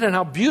it is written,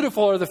 how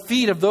beautiful are the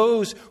feet of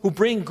those who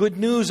bring good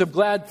news of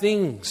glad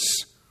things.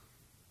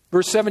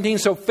 Verse 17,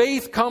 so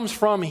faith comes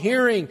from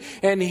hearing,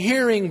 and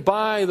hearing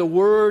by the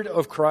word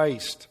of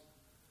Christ.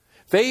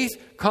 Faith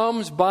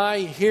comes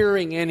by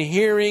hearing, and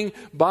hearing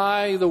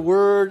by the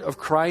word of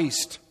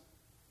Christ.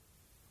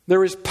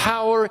 There is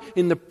power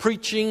in the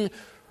preaching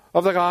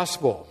of the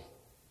gospel.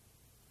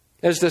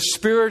 As the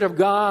Spirit of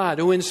God,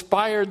 who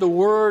inspired the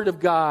Word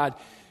of God,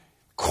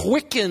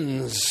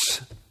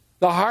 quickens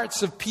the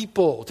hearts of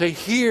people to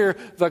hear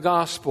the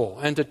gospel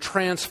and to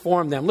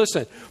transform them.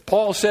 Listen,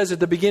 Paul says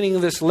at the beginning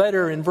of this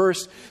letter in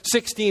verse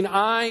 16,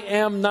 I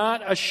am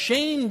not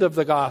ashamed of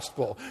the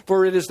gospel,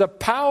 for it is the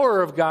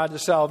power of God to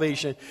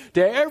salvation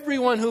to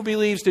everyone who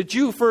believes, to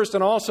Jew first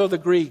and also the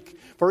Greek.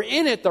 For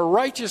in it the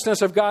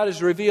righteousness of God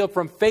is revealed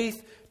from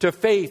faith to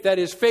faith, that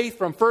is, faith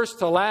from first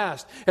to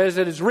last. As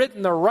it is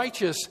written, the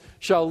righteous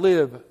shall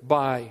live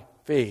by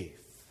faith.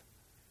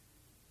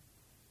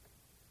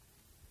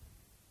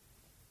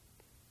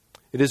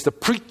 It is the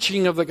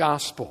preaching of the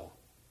gospel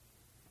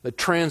that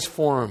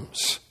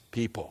transforms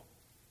people.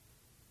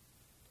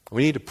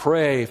 We need to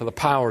pray for the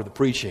power of the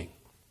preaching.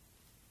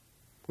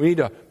 We need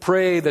to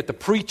pray that the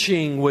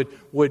preaching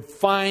would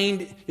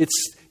find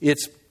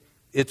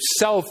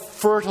itself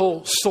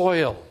fertile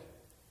soil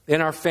in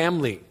our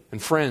family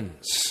and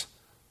friends.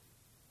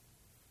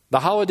 The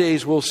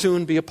holidays will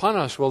soon be upon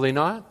us, will they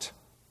not?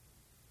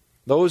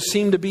 Those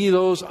seem to be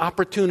those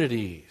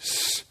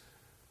opportunities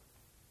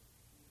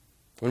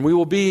when we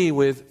will be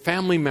with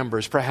family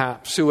members,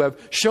 perhaps, who have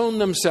shown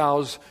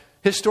themselves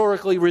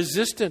historically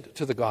resistant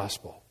to the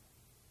gospel.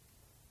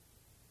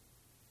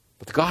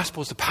 But the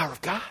gospel is the power of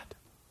God.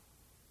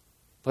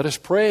 Let us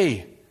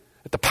pray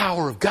that the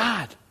power of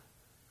God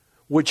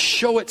would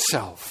show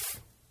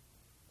itself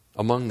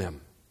among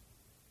them.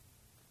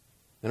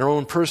 In our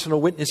own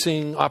personal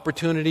witnessing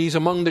opportunities,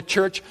 among the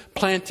church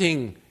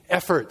planting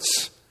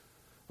efforts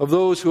of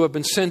those who have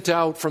been sent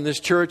out from this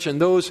church and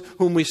those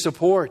whom we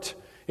support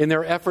in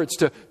their efforts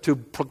to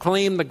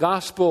proclaim the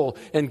gospel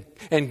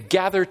and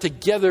gather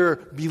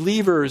together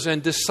believers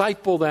and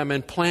disciple them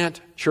and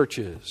plant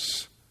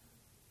churches.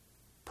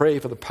 Pray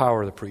for the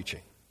power of the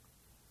preaching.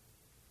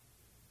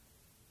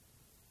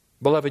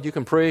 Beloved, you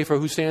can pray for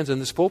who stands in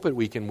this pulpit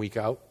week in, week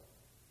out.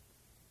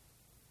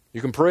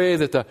 You can pray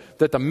that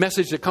the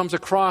message that comes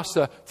across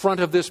the front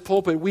of this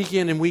pulpit week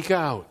in and week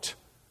out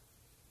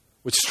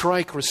would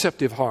strike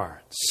receptive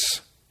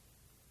hearts.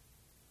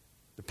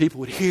 That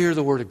people would hear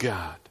the Word of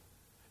God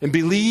and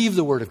believe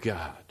the Word of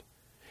God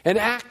and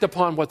act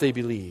upon what they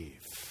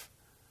believe.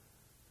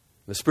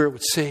 The Spirit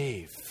would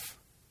save,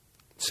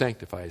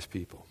 sanctify His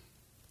people.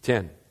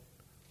 10.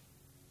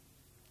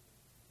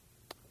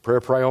 Prayer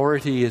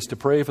priority is to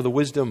pray for the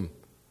wisdom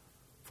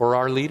for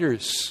our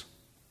leaders.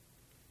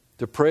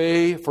 To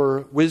pray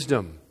for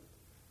wisdom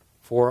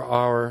for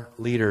our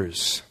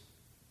leaders.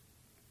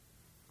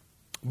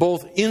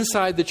 Both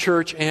inside the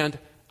church and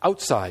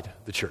outside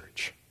the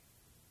church.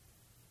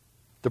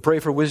 To pray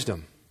for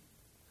wisdom.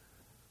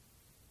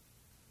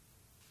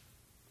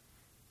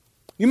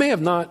 You may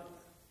have not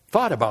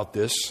thought about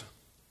this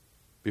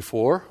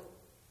before.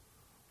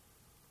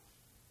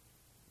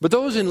 But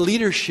those in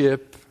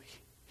leadership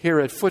here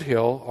at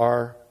Foothill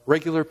are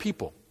regular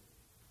people.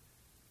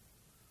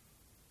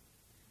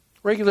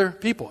 Regular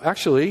people.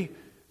 Actually,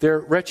 they're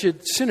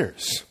wretched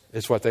sinners,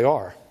 is what they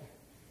are.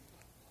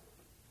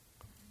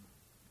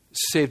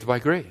 Saved by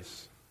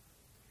grace.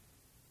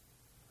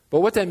 But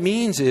what that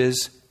means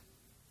is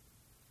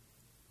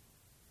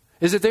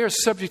that they are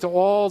subject to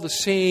all the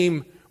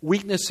same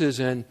weaknesses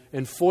and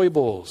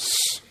foibles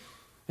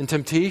and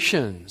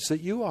temptations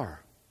that you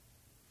are.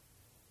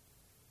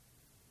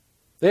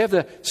 They have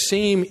the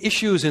same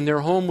issues in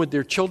their home with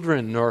their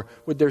children or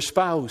with their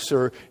spouse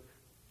or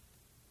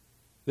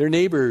their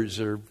neighbors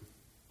or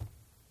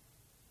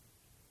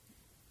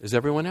as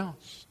everyone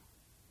else.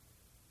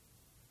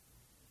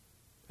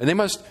 And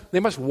they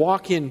must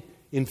walk in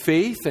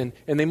faith and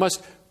they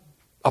must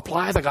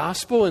apply the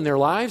gospel in their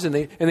lives and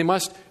they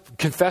must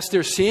confess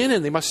their sin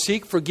and they must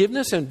seek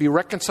forgiveness and be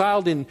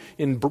reconciled in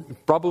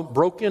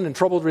broken and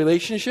troubled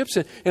relationships.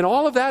 And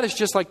all of that is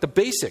just like the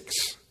basics.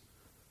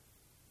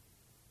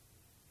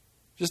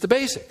 Just the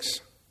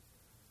basics.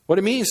 What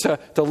it means to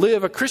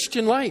live a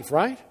Christian life,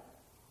 right?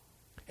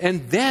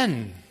 And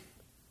then,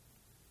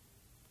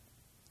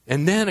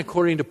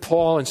 according to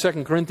Paul in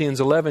 2 Corinthians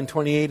 11,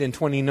 28 and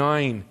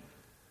 29,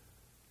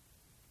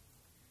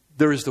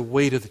 there is the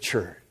weight of the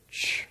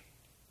church.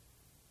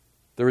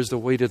 There is the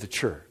weight of the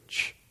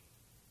church.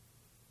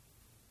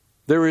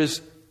 There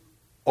is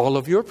all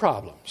of your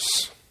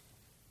problems.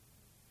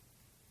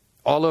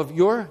 All of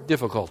your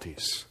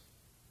difficulties.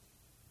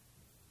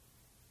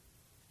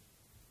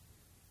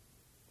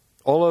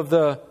 All of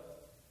the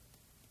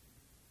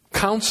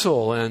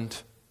counsel and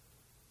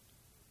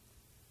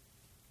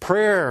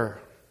prayer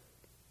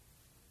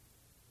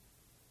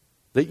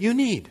that you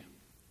need.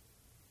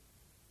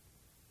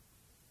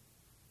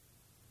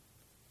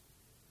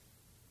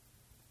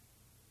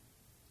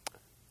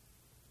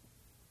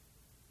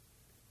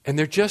 And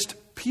they're just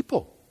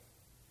people.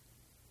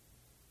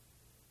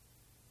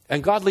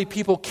 And godly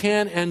people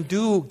can and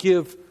do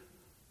give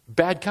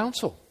bad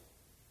counsel.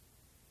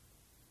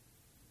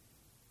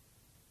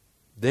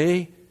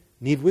 They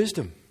need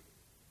wisdom.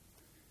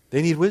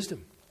 They need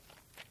wisdom.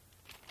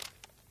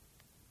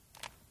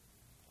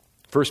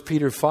 1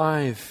 Peter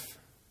 5.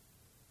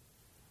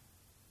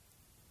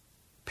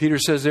 Peter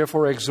says,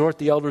 therefore exhort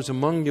the elders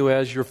among you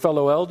as your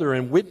fellow elder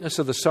and witness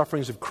of the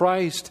sufferings of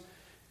Christ,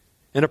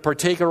 and a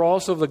partaker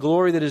also of the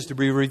glory that is to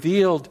be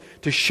revealed,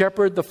 to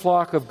shepherd the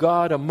flock of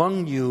God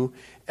among you,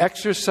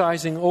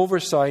 exercising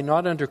oversight,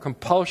 not under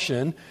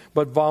compulsion,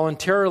 but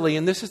voluntarily.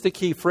 And this is the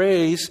key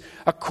phrase,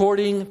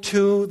 according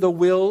to the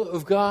will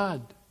of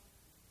God.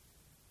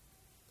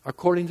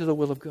 According to the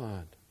will of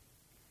God.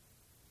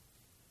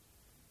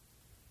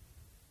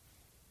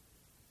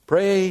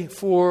 Pray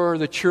for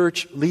the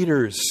church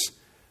leaders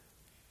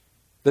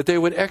that they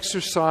would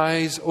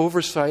exercise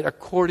oversight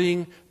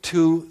according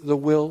to the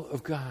will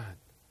of God.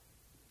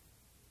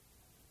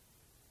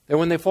 And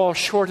when they fall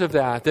short of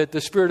that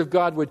the Spirit of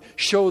God would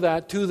show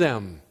that to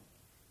them.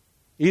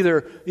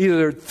 Either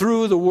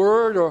through the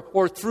Word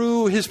or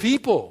through His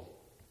people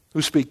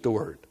who speak the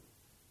Word.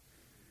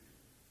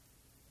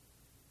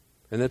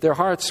 And that their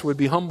hearts would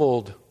be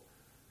humbled.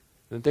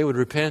 And that they would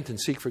repent and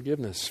seek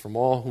forgiveness from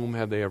all whom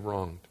they have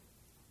wronged.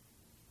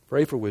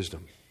 Pray for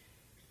wisdom.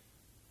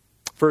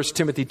 1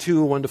 Timothy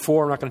 2,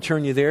 1-4, I'm not going to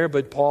turn you there,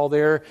 but Paul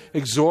there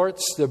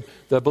exhorts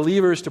the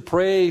believers to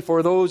pray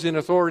for those in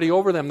authority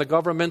over them, the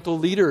governmental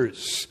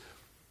leaders.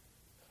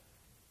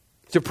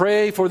 To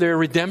pray for their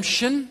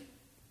redemption.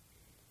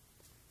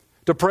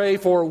 To pray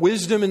for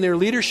wisdom in their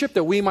leadership,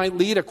 that we might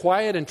lead a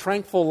quiet and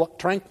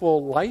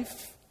tranquil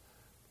life.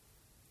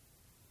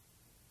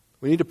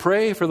 We need to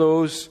pray for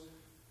those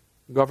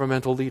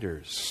governmental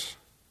leaders.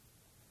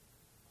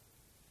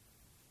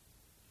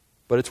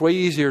 But it's way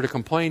easier to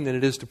complain than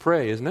it is to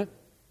pray, isn't it?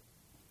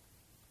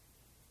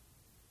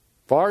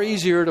 Far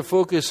easier to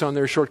focus on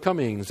their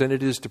shortcomings than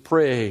it is to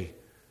pray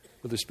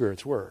with the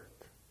Spirit's work.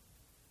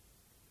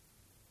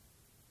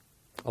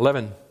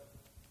 11.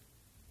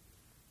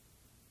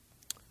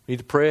 We need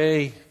to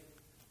pray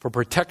for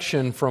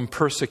protection from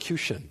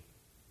persecution.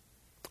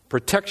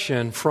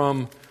 Protection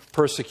from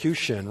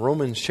persecution.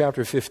 Romans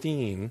chapter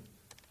 15.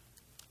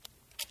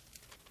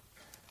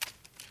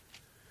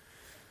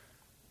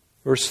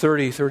 Verse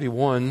 30,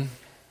 31,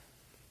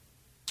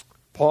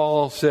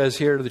 Paul says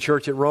here to the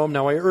church at Rome,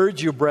 now I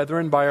urge you,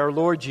 brethren, by our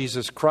Lord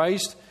Jesus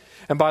Christ,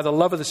 and by the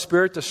love of the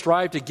Spirit, to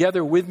strive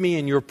together with me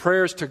in your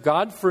prayers to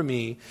God for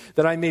me,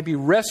 that I may be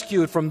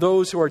rescued from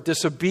those who are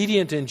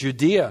disobedient in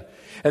Judea,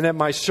 and that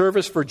my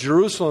service for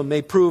Jerusalem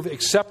may prove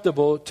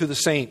acceptable to the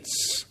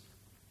saints.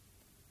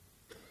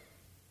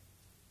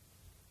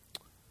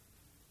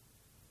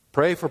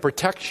 Pray for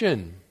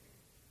protection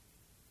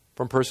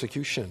from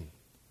persecution.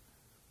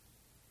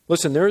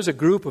 Listen, there is a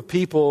group of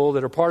people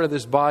that are part of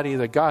this body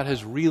that God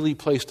has really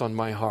placed on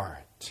my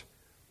heart.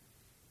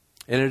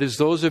 And it is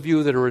those of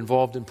you that are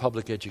involved in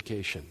public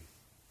education.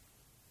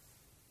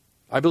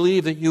 I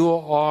believe that you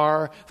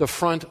are the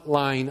front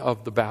line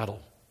of the battle.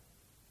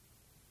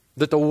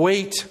 that the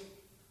weight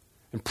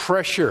and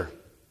pressure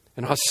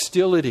and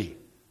hostility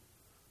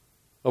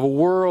of a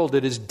world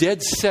that is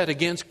dead set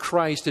against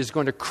Christ is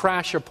going to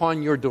crash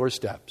upon your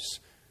doorsteps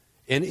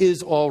and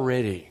is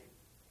already.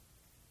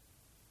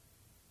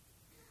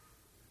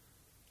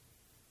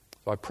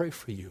 So I pray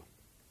for you.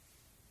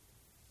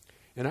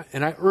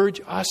 And I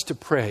urge us to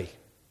pray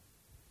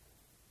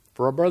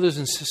for our brothers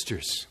and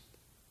sisters,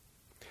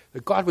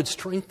 that God would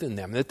strengthen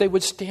them, that they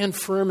would stand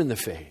firm in the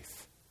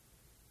faith,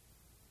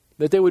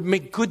 that they would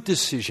make good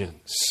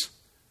decisions,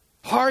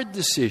 hard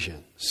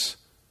decisions,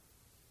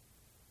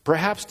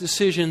 perhaps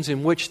decisions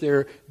in which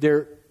their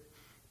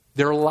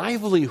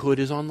livelihood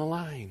is on the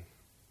line.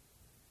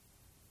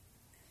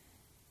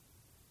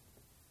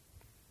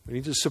 We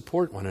need to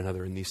support one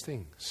another in these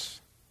things.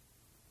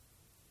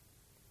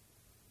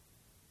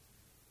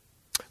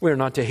 We are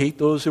not to hate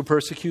those who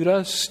persecute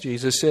us.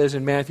 Jesus says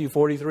in Matthew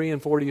 43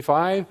 and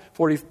 45,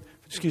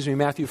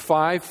 Matthew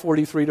 5,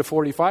 43 to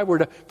 45, we're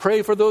to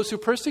pray for those who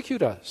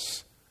persecute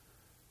us.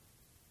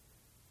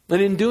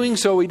 And in doing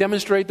so, we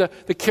demonstrate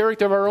the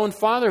character of our own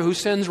Father who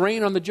sends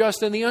rain on the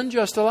just and the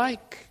unjust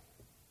alike.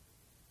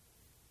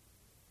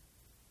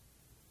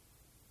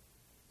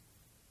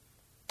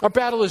 Our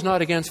battle is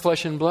not against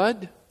flesh and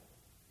blood.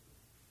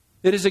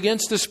 It is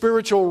against the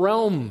spiritual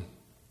realm,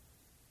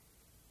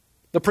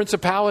 the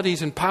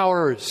principalities and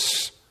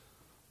powers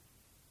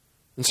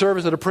and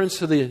servants of the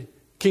prince of the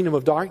kingdom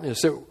of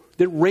darkness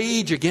that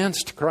rage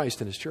against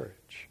Christ and His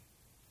church.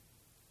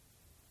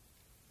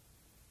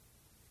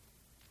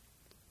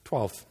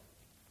 12th,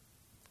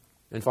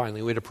 and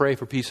finally, we are to pray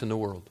for peace in the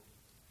world.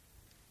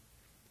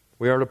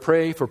 We are to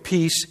pray for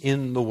peace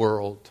in the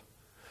world.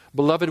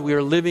 Beloved, we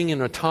are living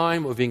in a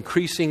time of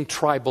increasing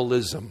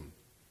tribalism.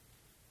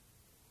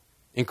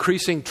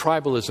 Increasing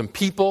tribalism.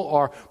 People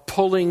are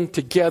pulling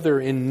together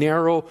in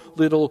narrow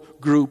little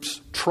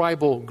groups,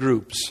 tribal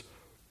groups,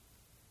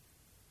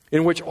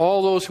 in which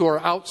all those who are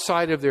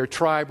outside of their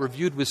tribe are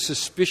viewed with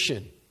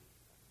suspicion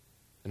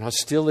and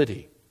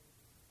hostility.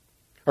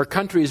 Our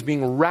country is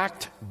being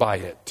racked by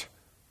it.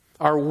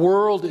 Our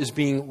world is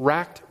being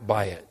racked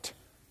by it.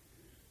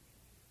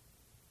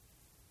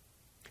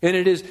 And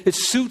it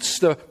suits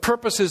the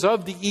purposes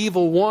of the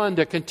evil one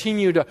to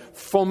continue to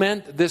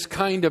foment this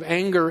kind of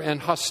anger and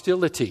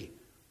hostility,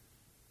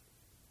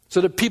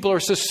 so that people are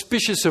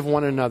suspicious of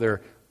one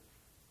another,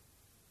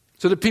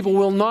 so that people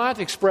will not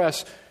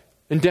express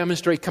and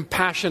demonstrate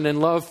compassion and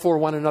love for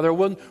one another,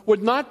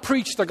 would not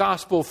preach the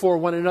gospel for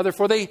one another,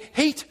 for they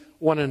hate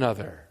one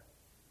another.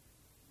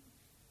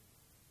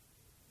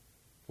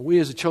 We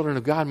as the children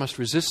of God must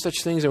resist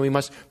such things, and we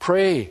must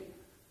pray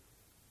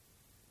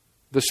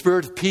the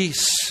spirit of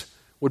peace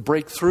would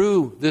break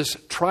through this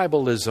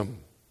tribalism.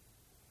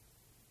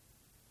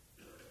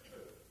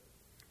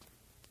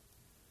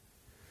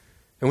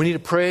 And we need to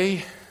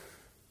pray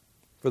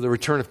for the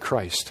return of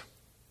Christ,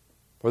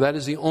 for that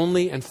is the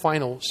only and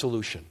final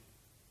solution.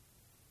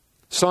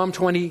 Psalm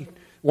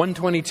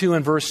 122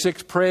 and verse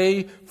 6,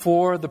 pray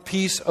for the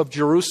peace of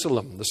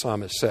Jerusalem, the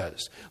psalmist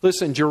says.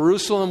 Listen,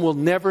 Jerusalem will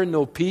never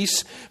know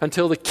peace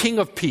until the King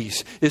of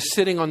Peace is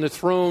sitting on the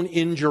throne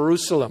in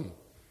Jerusalem.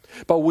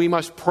 But we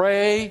must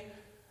pray,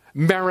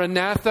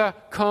 Maranatha,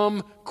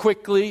 come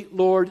quickly,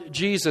 Lord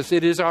Jesus.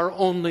 It is our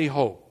only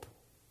hope.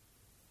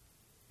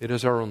 It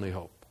is our only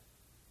hope.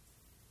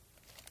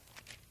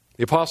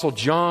 The Apostle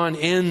John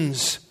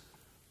ends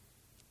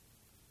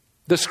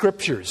the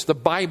Scriptures, the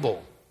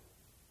Bible,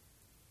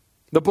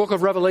 the book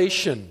of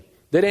Revelation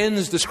that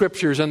ends the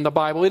Scriptures and the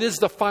Bible. It is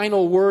the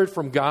final word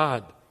from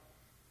God.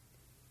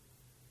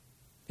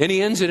 And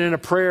he ends it in a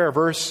prayer,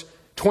 verse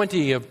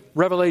 20 of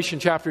Revelation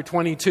chapter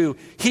 22.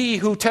 He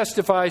who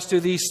testifies to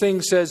these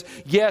things says,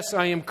 yes,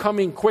 I am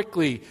coming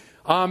quickly.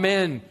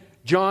 Amen.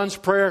 John's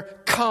prayer,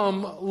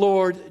 come,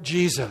 Lord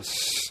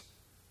Jesus.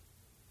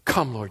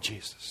 Come, Lord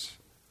Jesus.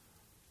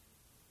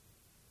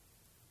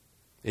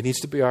 It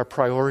needs to be our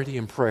priority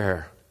in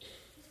prayer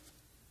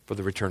for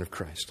the return of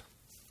Christ.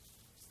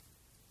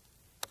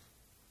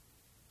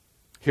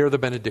 Hear the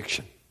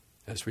benediction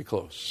as we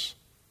close.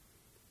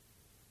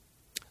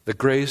 The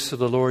grace of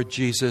the Lord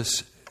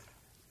Jesus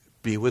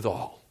be with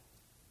all.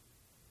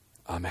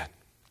 Amen.